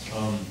that.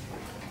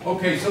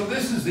 Okay, so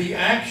this is the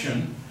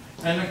action.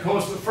 And of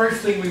course, the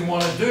first thing we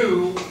want to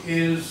do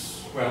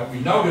is, well, we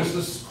notice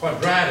this is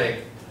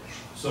quadratic,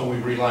 so we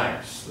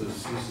relax.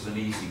 This is an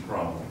easy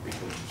problem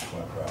because it's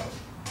quadratic.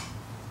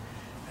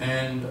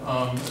 And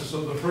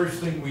so the first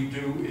thing we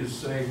do is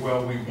say,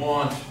 well, we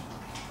want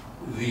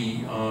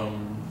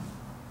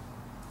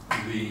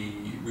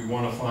we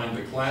want to find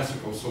the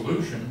classical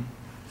solution.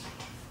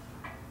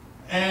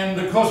 And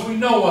of course, we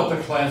know what the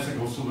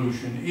classical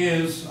solution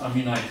is. I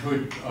mean, I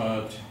could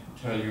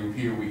tell you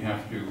here we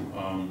have to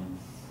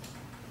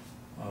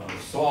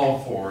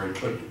solve for it,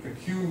 but a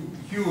Q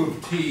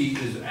of t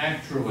is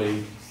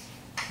actually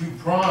Q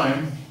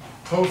prime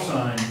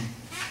cosine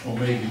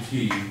omega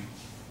t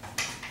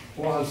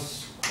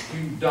plus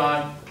Q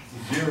dot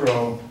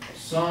 0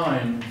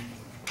 sine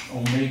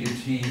omega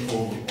t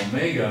over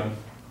omega.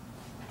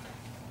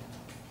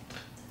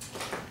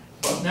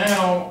 But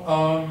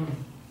now,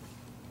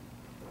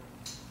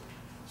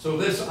 so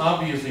this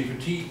obviously for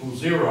t equals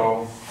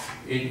 0,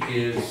 it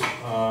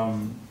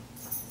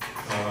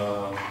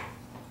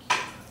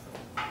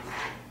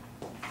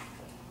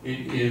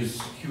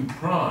is Q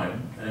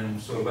prime, and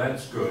so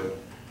that's good.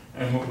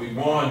 And what we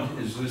want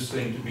is this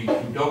thing to be Q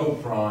double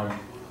prime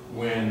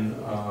when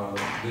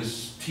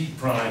this t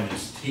prime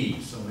is t.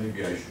 So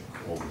maybe I should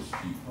call this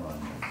t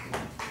prime actually.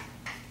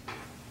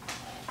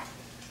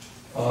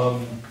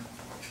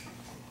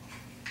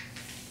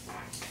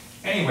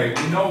 Anyway,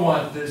 we know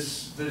what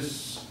this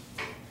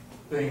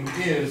thing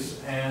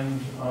is,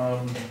 and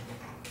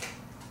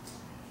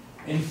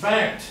in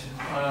fact,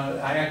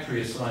 I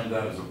actually assigned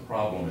that as a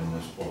problem in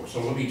this book.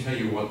 So let me tell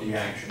you what the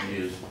action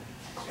is.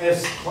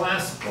 S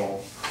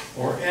classical,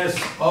 or S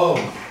of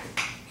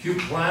Q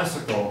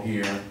classical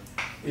here,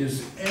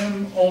 is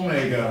m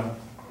omega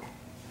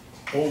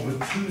over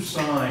 2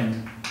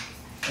 sine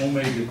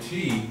omega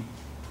t,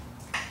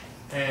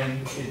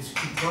 and it's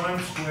Q prime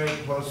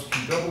squared plus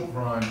Q double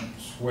prime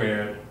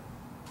squared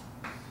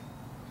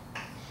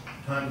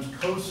times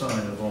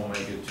cosine of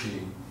omega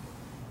t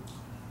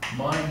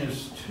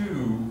minus 2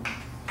 Q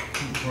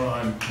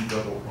prime Q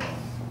double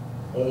prime.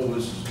 All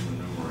this is in the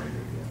numerator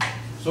here.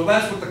 So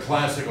that's what the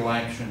classical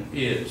action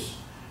is.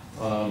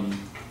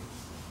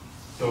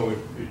 So it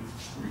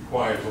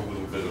requires a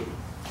little bit of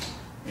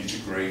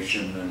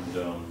integration and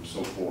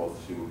so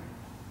forth to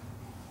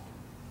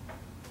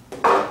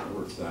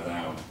work that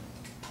out.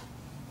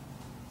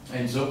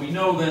 And so we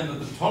know then that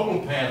the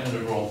total path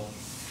integral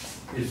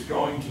is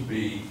going to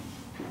be,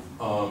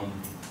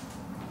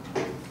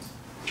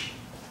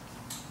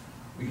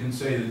 we can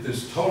say that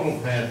this total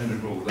path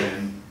integral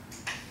then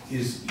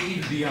is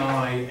e to the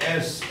I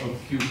s of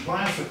Q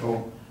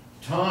classical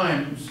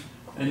times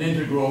an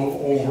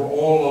integral over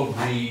all of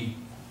the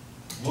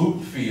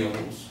loop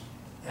fields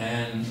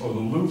or the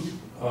loop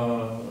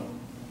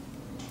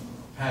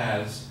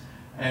paths,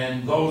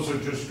 and those are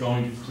just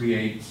going to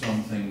create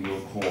something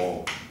we'll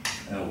call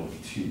L of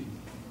t.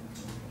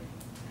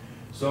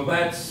 So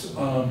that's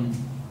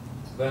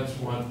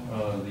what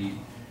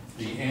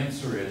the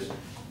answer is.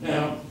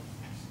 Now,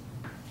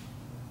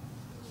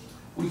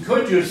 we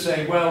could just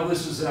say, well,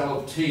 this is L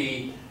of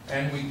t,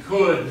 and we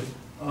could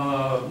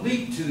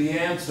leap to the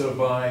answer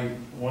by,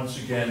 once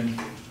again,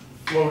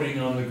 floating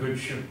on the good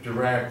ship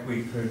Dirac.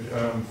 We could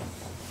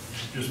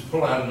just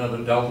pull out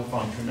another delta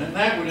function, and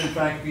that would in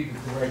fact be the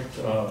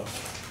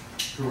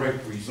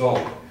correct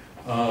result.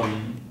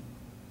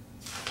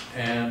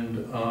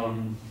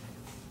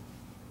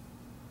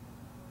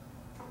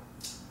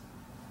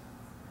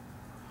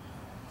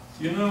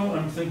 You know,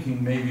 I'm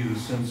thinking maybe the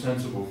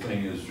sensible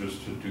thing is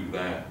just to do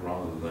that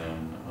rather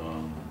than,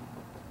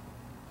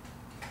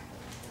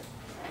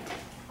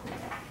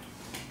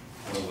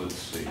 well, let's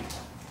see.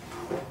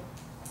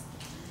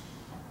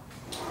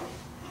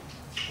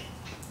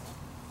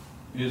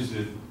 Is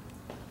it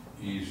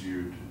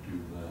easier to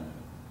do that?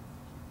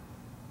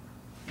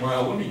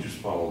 Well, let me just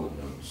follow the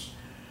notes.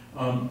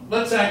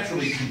 Let's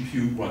actually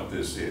compute what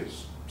this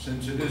is.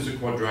 Since it is a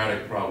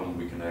quadratic problem,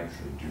 we can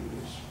actually do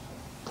this.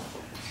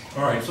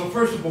 All right, so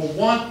first of all,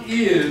 what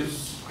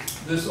is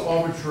this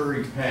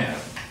arbitrary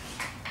path?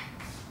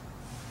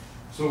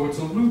 So it's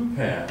a loop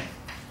path.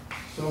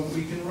 So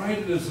we can write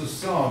it as a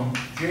sum,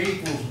 j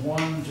equals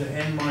 1 to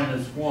n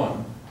minus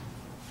 1,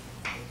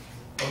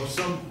 of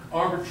some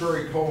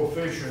arbitrary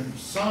coefficient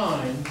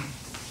sine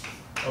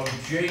of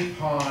j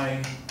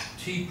pi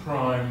t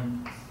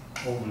prime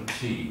over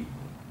t.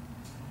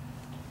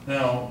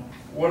 Now,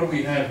 what do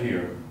we have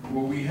here?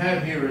 What we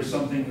have here is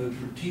something that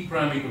for t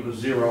prime equal to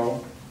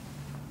 0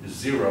 is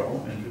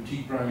 0, and for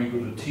t prime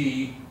equal to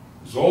t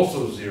is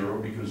also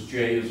 0 because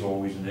j is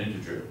always an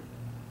integer.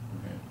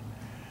 Okay.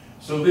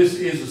 So this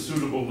is a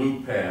suitable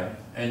loop path,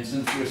 and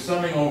since we're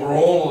summing over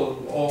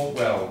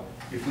well,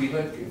 if we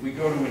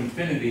go to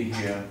infinity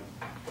here,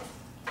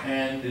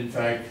 and in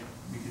fact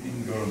we could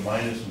even go to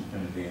minus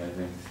infinity, I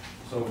think.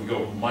 So if we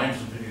go from minus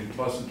infinity to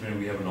plus infinity,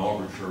 we have an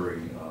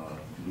arbitrary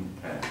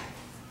loop path.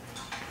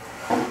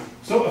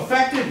 So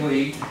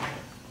effectively,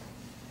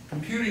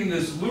 computing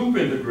this loop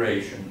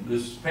integration,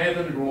 this path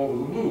integral over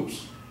the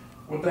loops,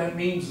 what that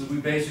means is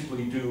we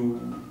basically do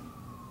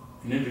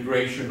an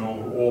integration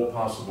over all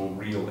possible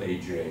real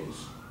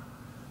AJs.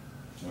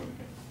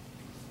 Okay.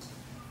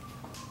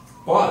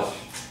 But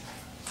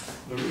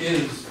there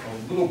is a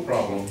little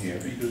problem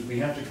here because we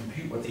have to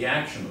compute what the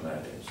action of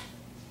that is.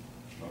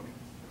 Okay.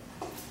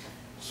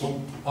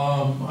 So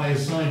I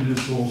assigned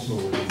this also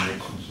as an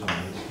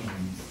exercise.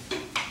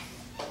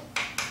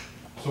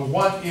 So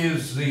what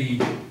is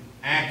the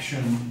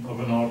action of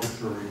an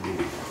arbitrary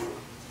loop?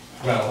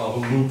 Well, of a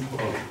loop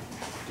of,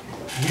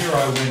 here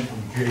I went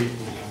from j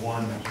equals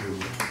 1 to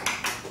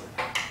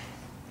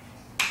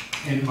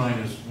n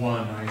minus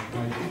 1. I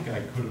think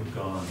I could have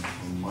gone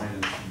from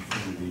minus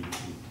infinity to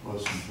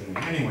plus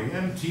infinity. Anyway,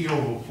 mt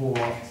over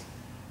 4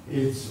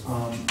 is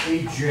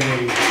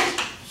aj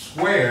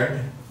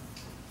squared,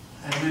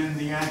 and then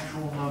the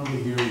actual number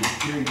here is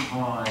j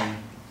pi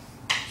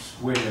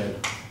squared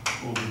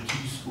over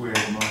t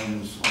squared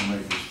minus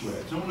omega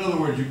squared. So in other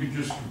words, you could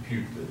just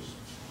compute this.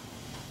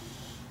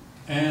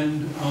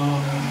 And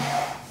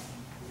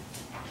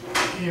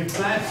if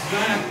that's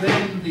that,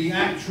 then the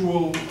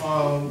actual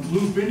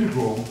loop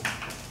integral,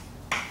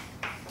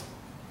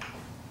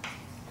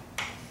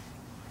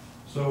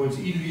 so it's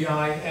e to the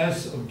I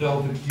s of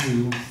delta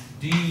q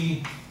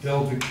d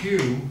delta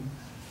q.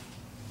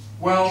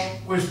 Well,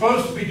 we're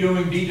supposed to be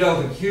doing d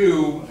delta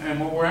q, and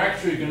what we're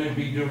actually going to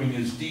be doing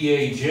is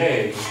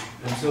daj,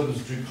 and so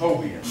there's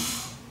Jacobian.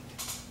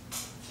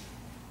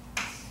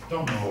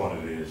 Don't know what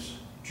it is.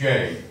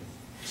 J.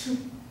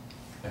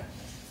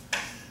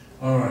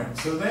 All right,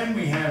 so then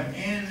we have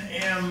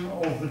nm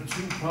over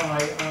 2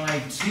 pi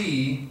I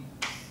t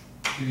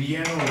to the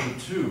n over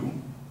 2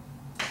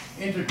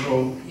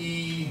 integral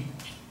e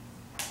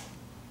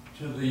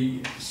to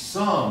the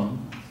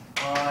sum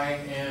I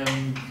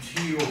m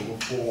t over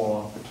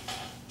 4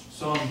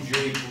 sum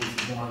j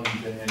equals 1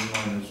 to n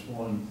minus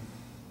 1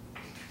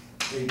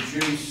 a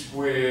j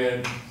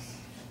squared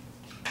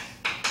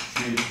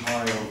j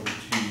pi over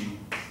t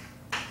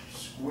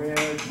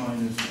squared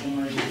minus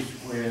omega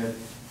squared,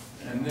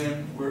 and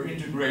then we're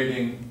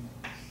integrating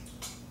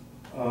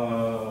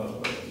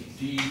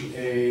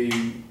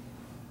dA1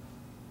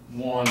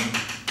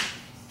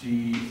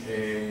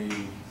 dA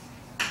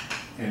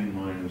n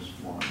minus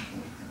 1.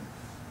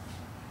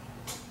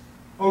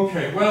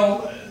 Okay,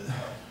 well,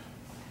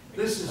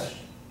 this is,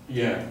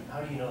 yeah.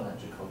 How do you know that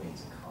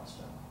Jacobian's a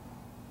constant?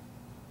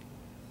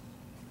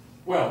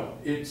 Well,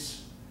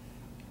 it's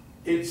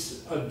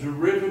a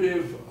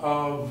derivative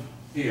of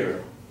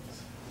here.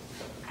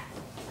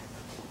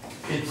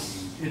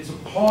 It's a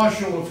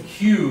partial of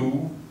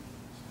q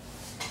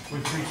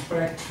with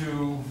respect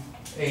to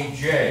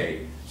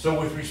aj. So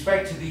with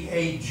respect to the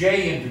aj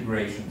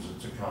integrations,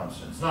 it's a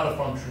constant. It's not a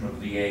function of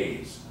the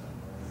a's.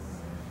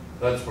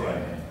 That's what I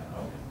meant.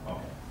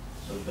 Okay.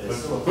 So, but But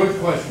it's still a good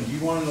question. Do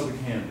you want another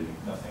candidate?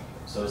 No, thank you.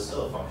 So it's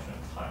still a function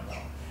of time, though.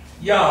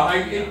 Yeah,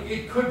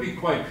 it could be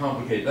quite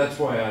complicated. That's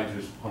why I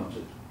just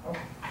punted.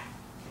 Okay.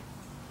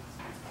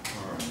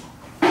 All right.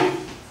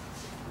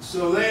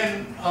 So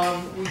then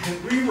we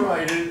can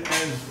rewrite it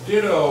as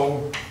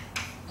ditto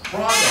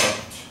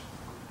product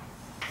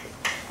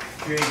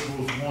j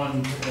equals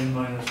 1 to n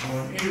minus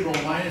 1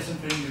 integral minus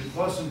infinity to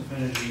plus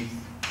infinity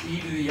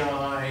e to the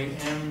I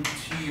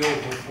mt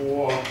over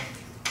 4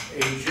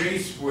 a j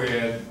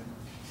squared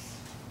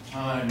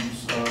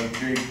times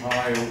j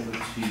pi over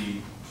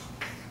t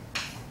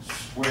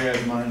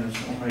squared minus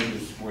omega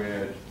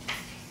squared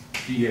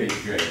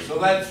daj. So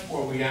that's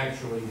what we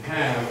actually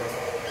have.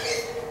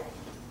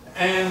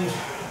 And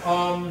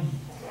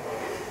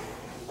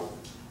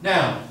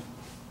now,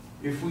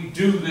 if we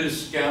do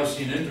this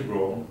Gaussian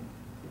integral,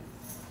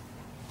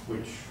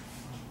 which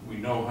we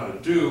know how to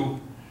do,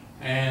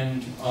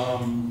 and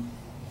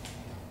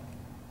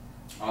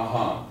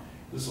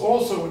there's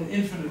also an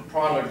infinite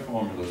product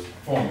formula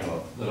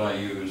that I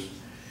used,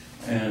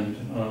 and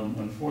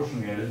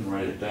unfortunately I didn't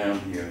write it down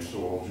here, so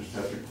I'll just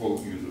have to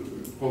quote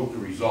the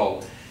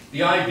result.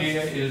 The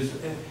idea is,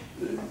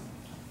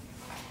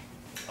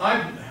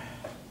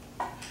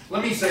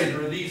 let me say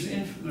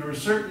there are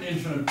certain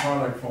infinite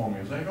product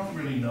formulas. I don't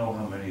really know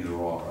how many there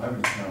are. I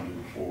haven't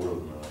counted 4 of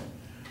them.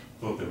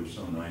 thought they were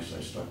so nice, I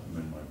stuck them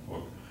in my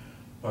book.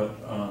 But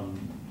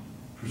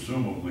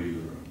presumably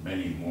there are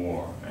many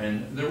more.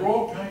 And they're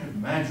all kind of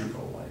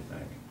magical, I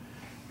think,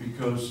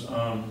 because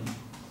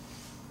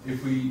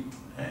if we,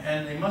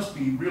 and they must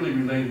be really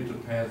related to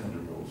path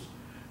integrals,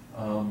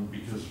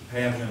 because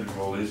path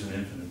integral is an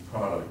infinite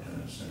product in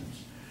a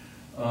sense.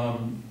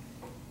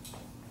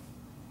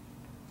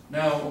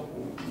 Now,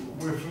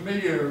 we're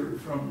familiar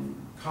from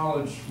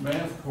college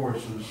math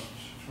courses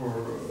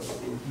we're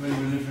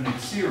familiar with infinite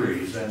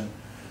series, and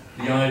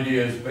the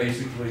idea is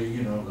basically,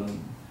 you know,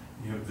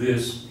 you have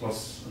this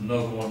plus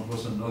another one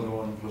plus another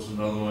one plus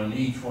another one.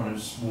 Each one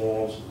is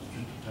small, so it's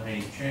just a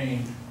tiny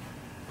change.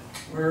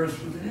 Whereas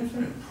with an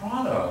infinite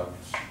product,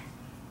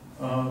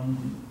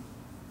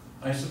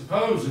 I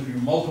suppose if you're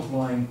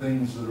multiplying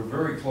things that are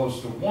very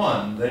close to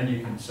 1, then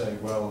you can say,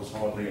 well, there's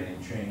hardly any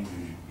change as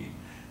you keep,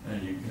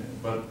 and you can,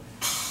 but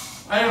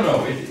I don't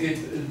know,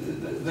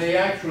 they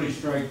actually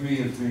strike me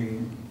as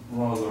being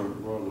rather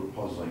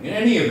puzzling. In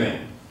any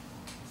event,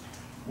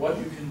 what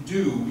you can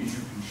do is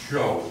you can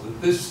show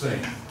that this thing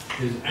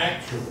is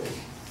actually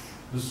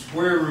the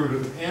square root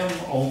of m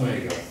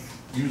omega,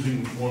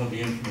 using one of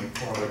the infinite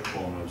product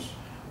formulas,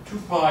 2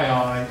 pi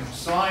I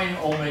sine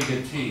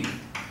omega t.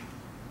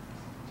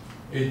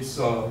 It's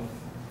the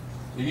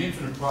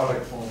infinite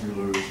product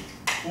formula is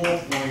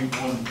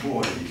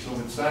 4.140, so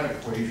it's that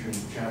equation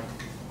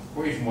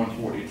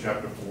 140,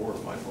 chapter 4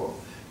 of my book.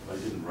 I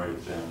didn't write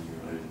it down here,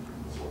 I didn't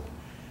bring the book.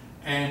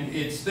 And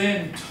it's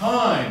then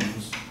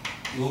times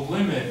the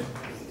limit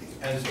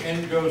as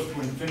n goes to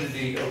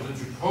infinity of the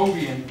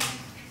Jacobian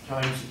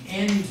times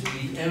n to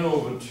the n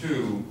over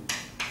 2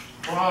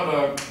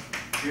 product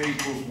j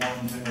equals 1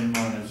 to n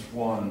minus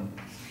 1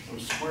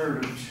 of square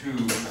root of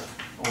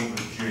 2 over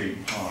j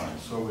pi.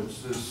 So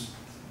it's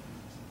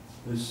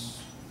this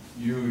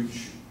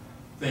huge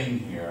thing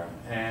here,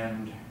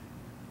 and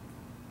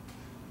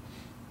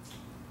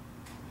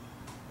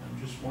I'm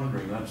just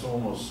wondering, that's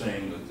almost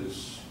saying that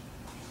this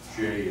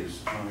j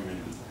is time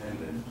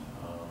independent,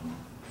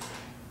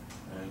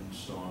 and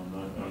so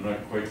I'm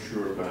not quite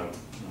sure about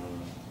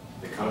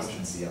The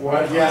constancy of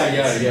what. it.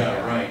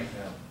 Yeah, right.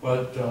 Yeah.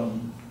 But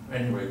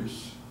anyway,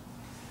 this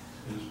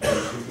is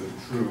basically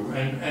true,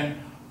 and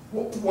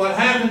what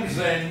happens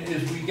then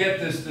is we get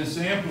this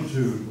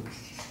amplitude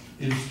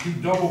is q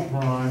double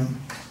prime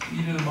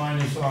e to the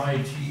minus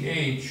I t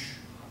h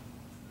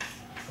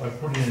by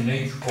putting an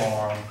h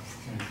bar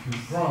and q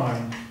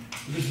prime.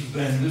 This is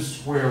then this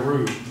square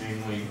root,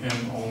 namely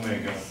m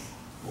omega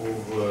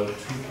over 2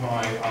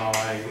 pi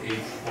I h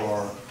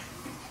bar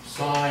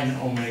sine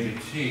omega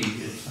t.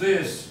 It's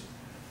this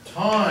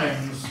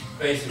times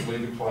basically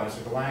the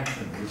classical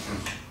action, which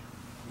is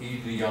e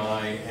to the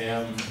I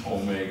m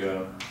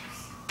omega,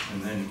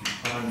 and then q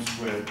prime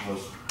squared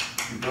plus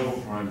q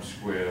double prime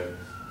squared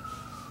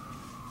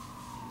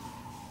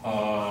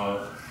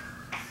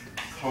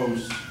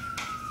post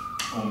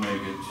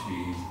omega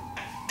t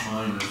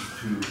minus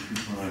 2 q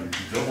prime q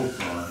double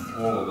prime,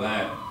 all of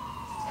that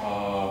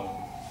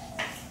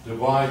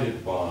divided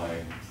by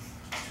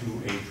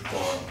 2h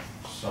bar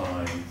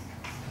sine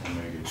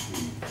omega t.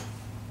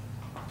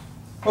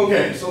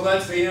 Okay, so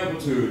that's the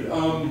amplitude.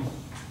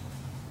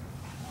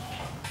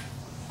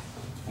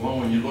 Well,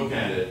 when you look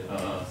at it,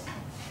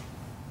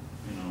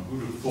 you know,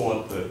 who'd have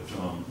thought that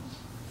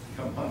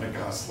harmonic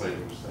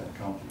oscillator was that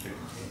complicated?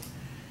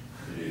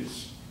 But it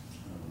is.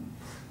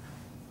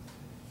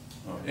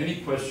 Any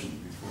questions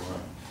before I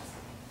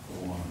go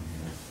on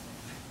here?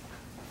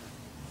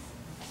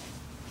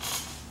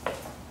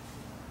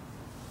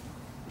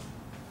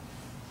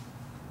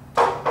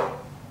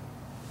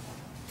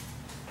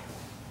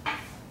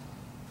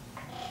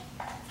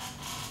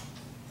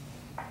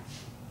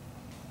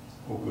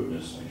 Oh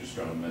goodness, I just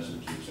got a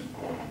message that's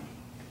important.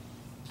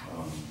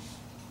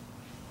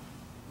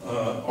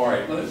 All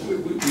right,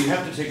 we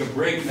have to take a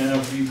break now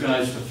for you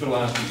guys to fill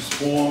out these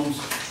forms.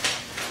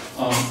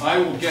 I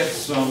will get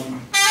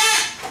some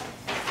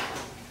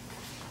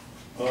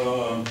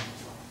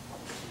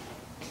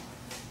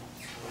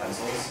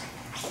Pencils?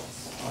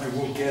 I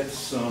will get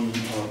some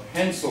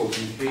pencils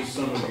in case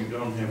some of you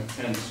don't have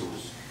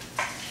pencils.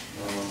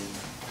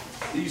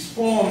 These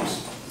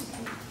forms,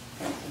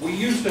 we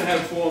used to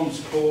have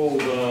forms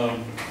called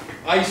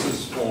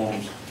ISIS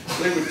forms.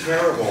 They were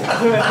terrible.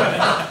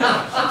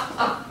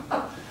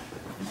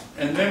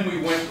 And then we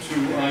went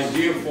to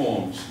idea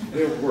forms.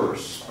 They're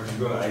worse. Or you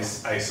go to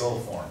ISIL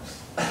forms.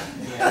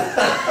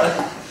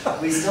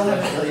 We still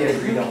haven't really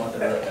agreed on what the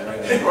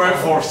regular. Or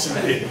forced to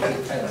be.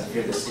 Depends if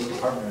you're the State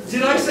Department.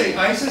 Did I say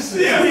ISIS?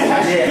 Yeah.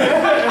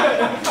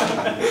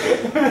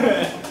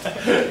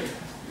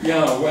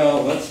 Yeah,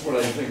 well, that's what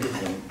I think of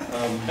them.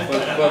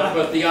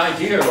 But the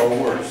idea are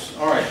worse.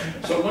 All right,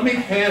 so let me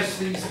pass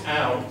these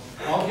out.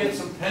 I'll get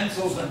some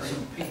pencils and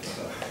some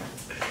pizza.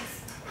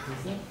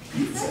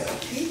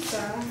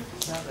 Pizza.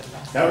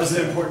 That was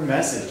an important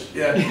message.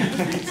 Yeah.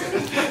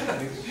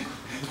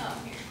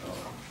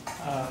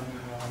 Um,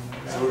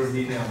 So we're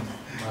meeting on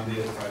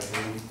Monday at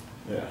 5:30,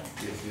 Yeah.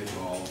 if it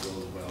all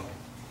goes well.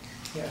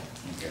 yeah.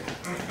 Okay.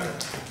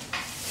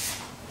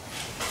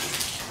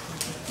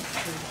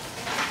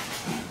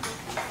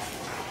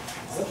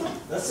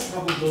 That's the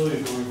probability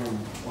of going from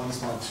one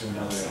spot to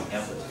another.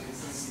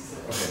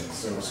 Okay,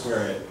 so we'll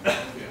square it,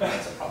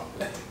 That's a problem.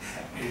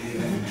 You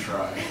didn't even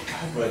try.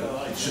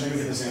 but shouldn't we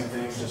get the same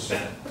thing, just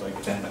like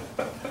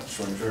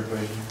Schrodinger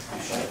equation?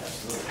 You should,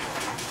 absolutely.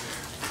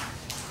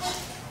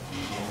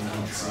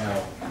 See how,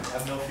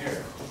 Have no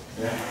fear.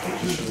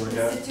 yeah, it should work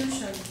out.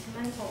 Institution,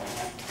 mental.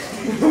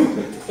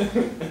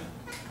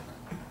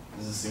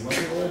 Does it seem like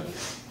it would?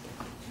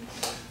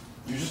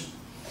 You just,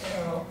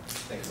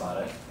 Think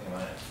about it,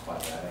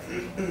 quadratic.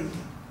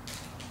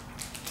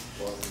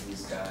 Both of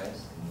these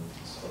guys, and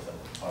you split them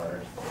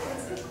apart.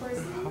 What's the course?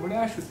 How would I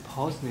actually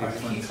pause me? The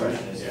key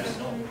question is, there's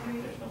no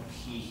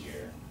key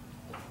here.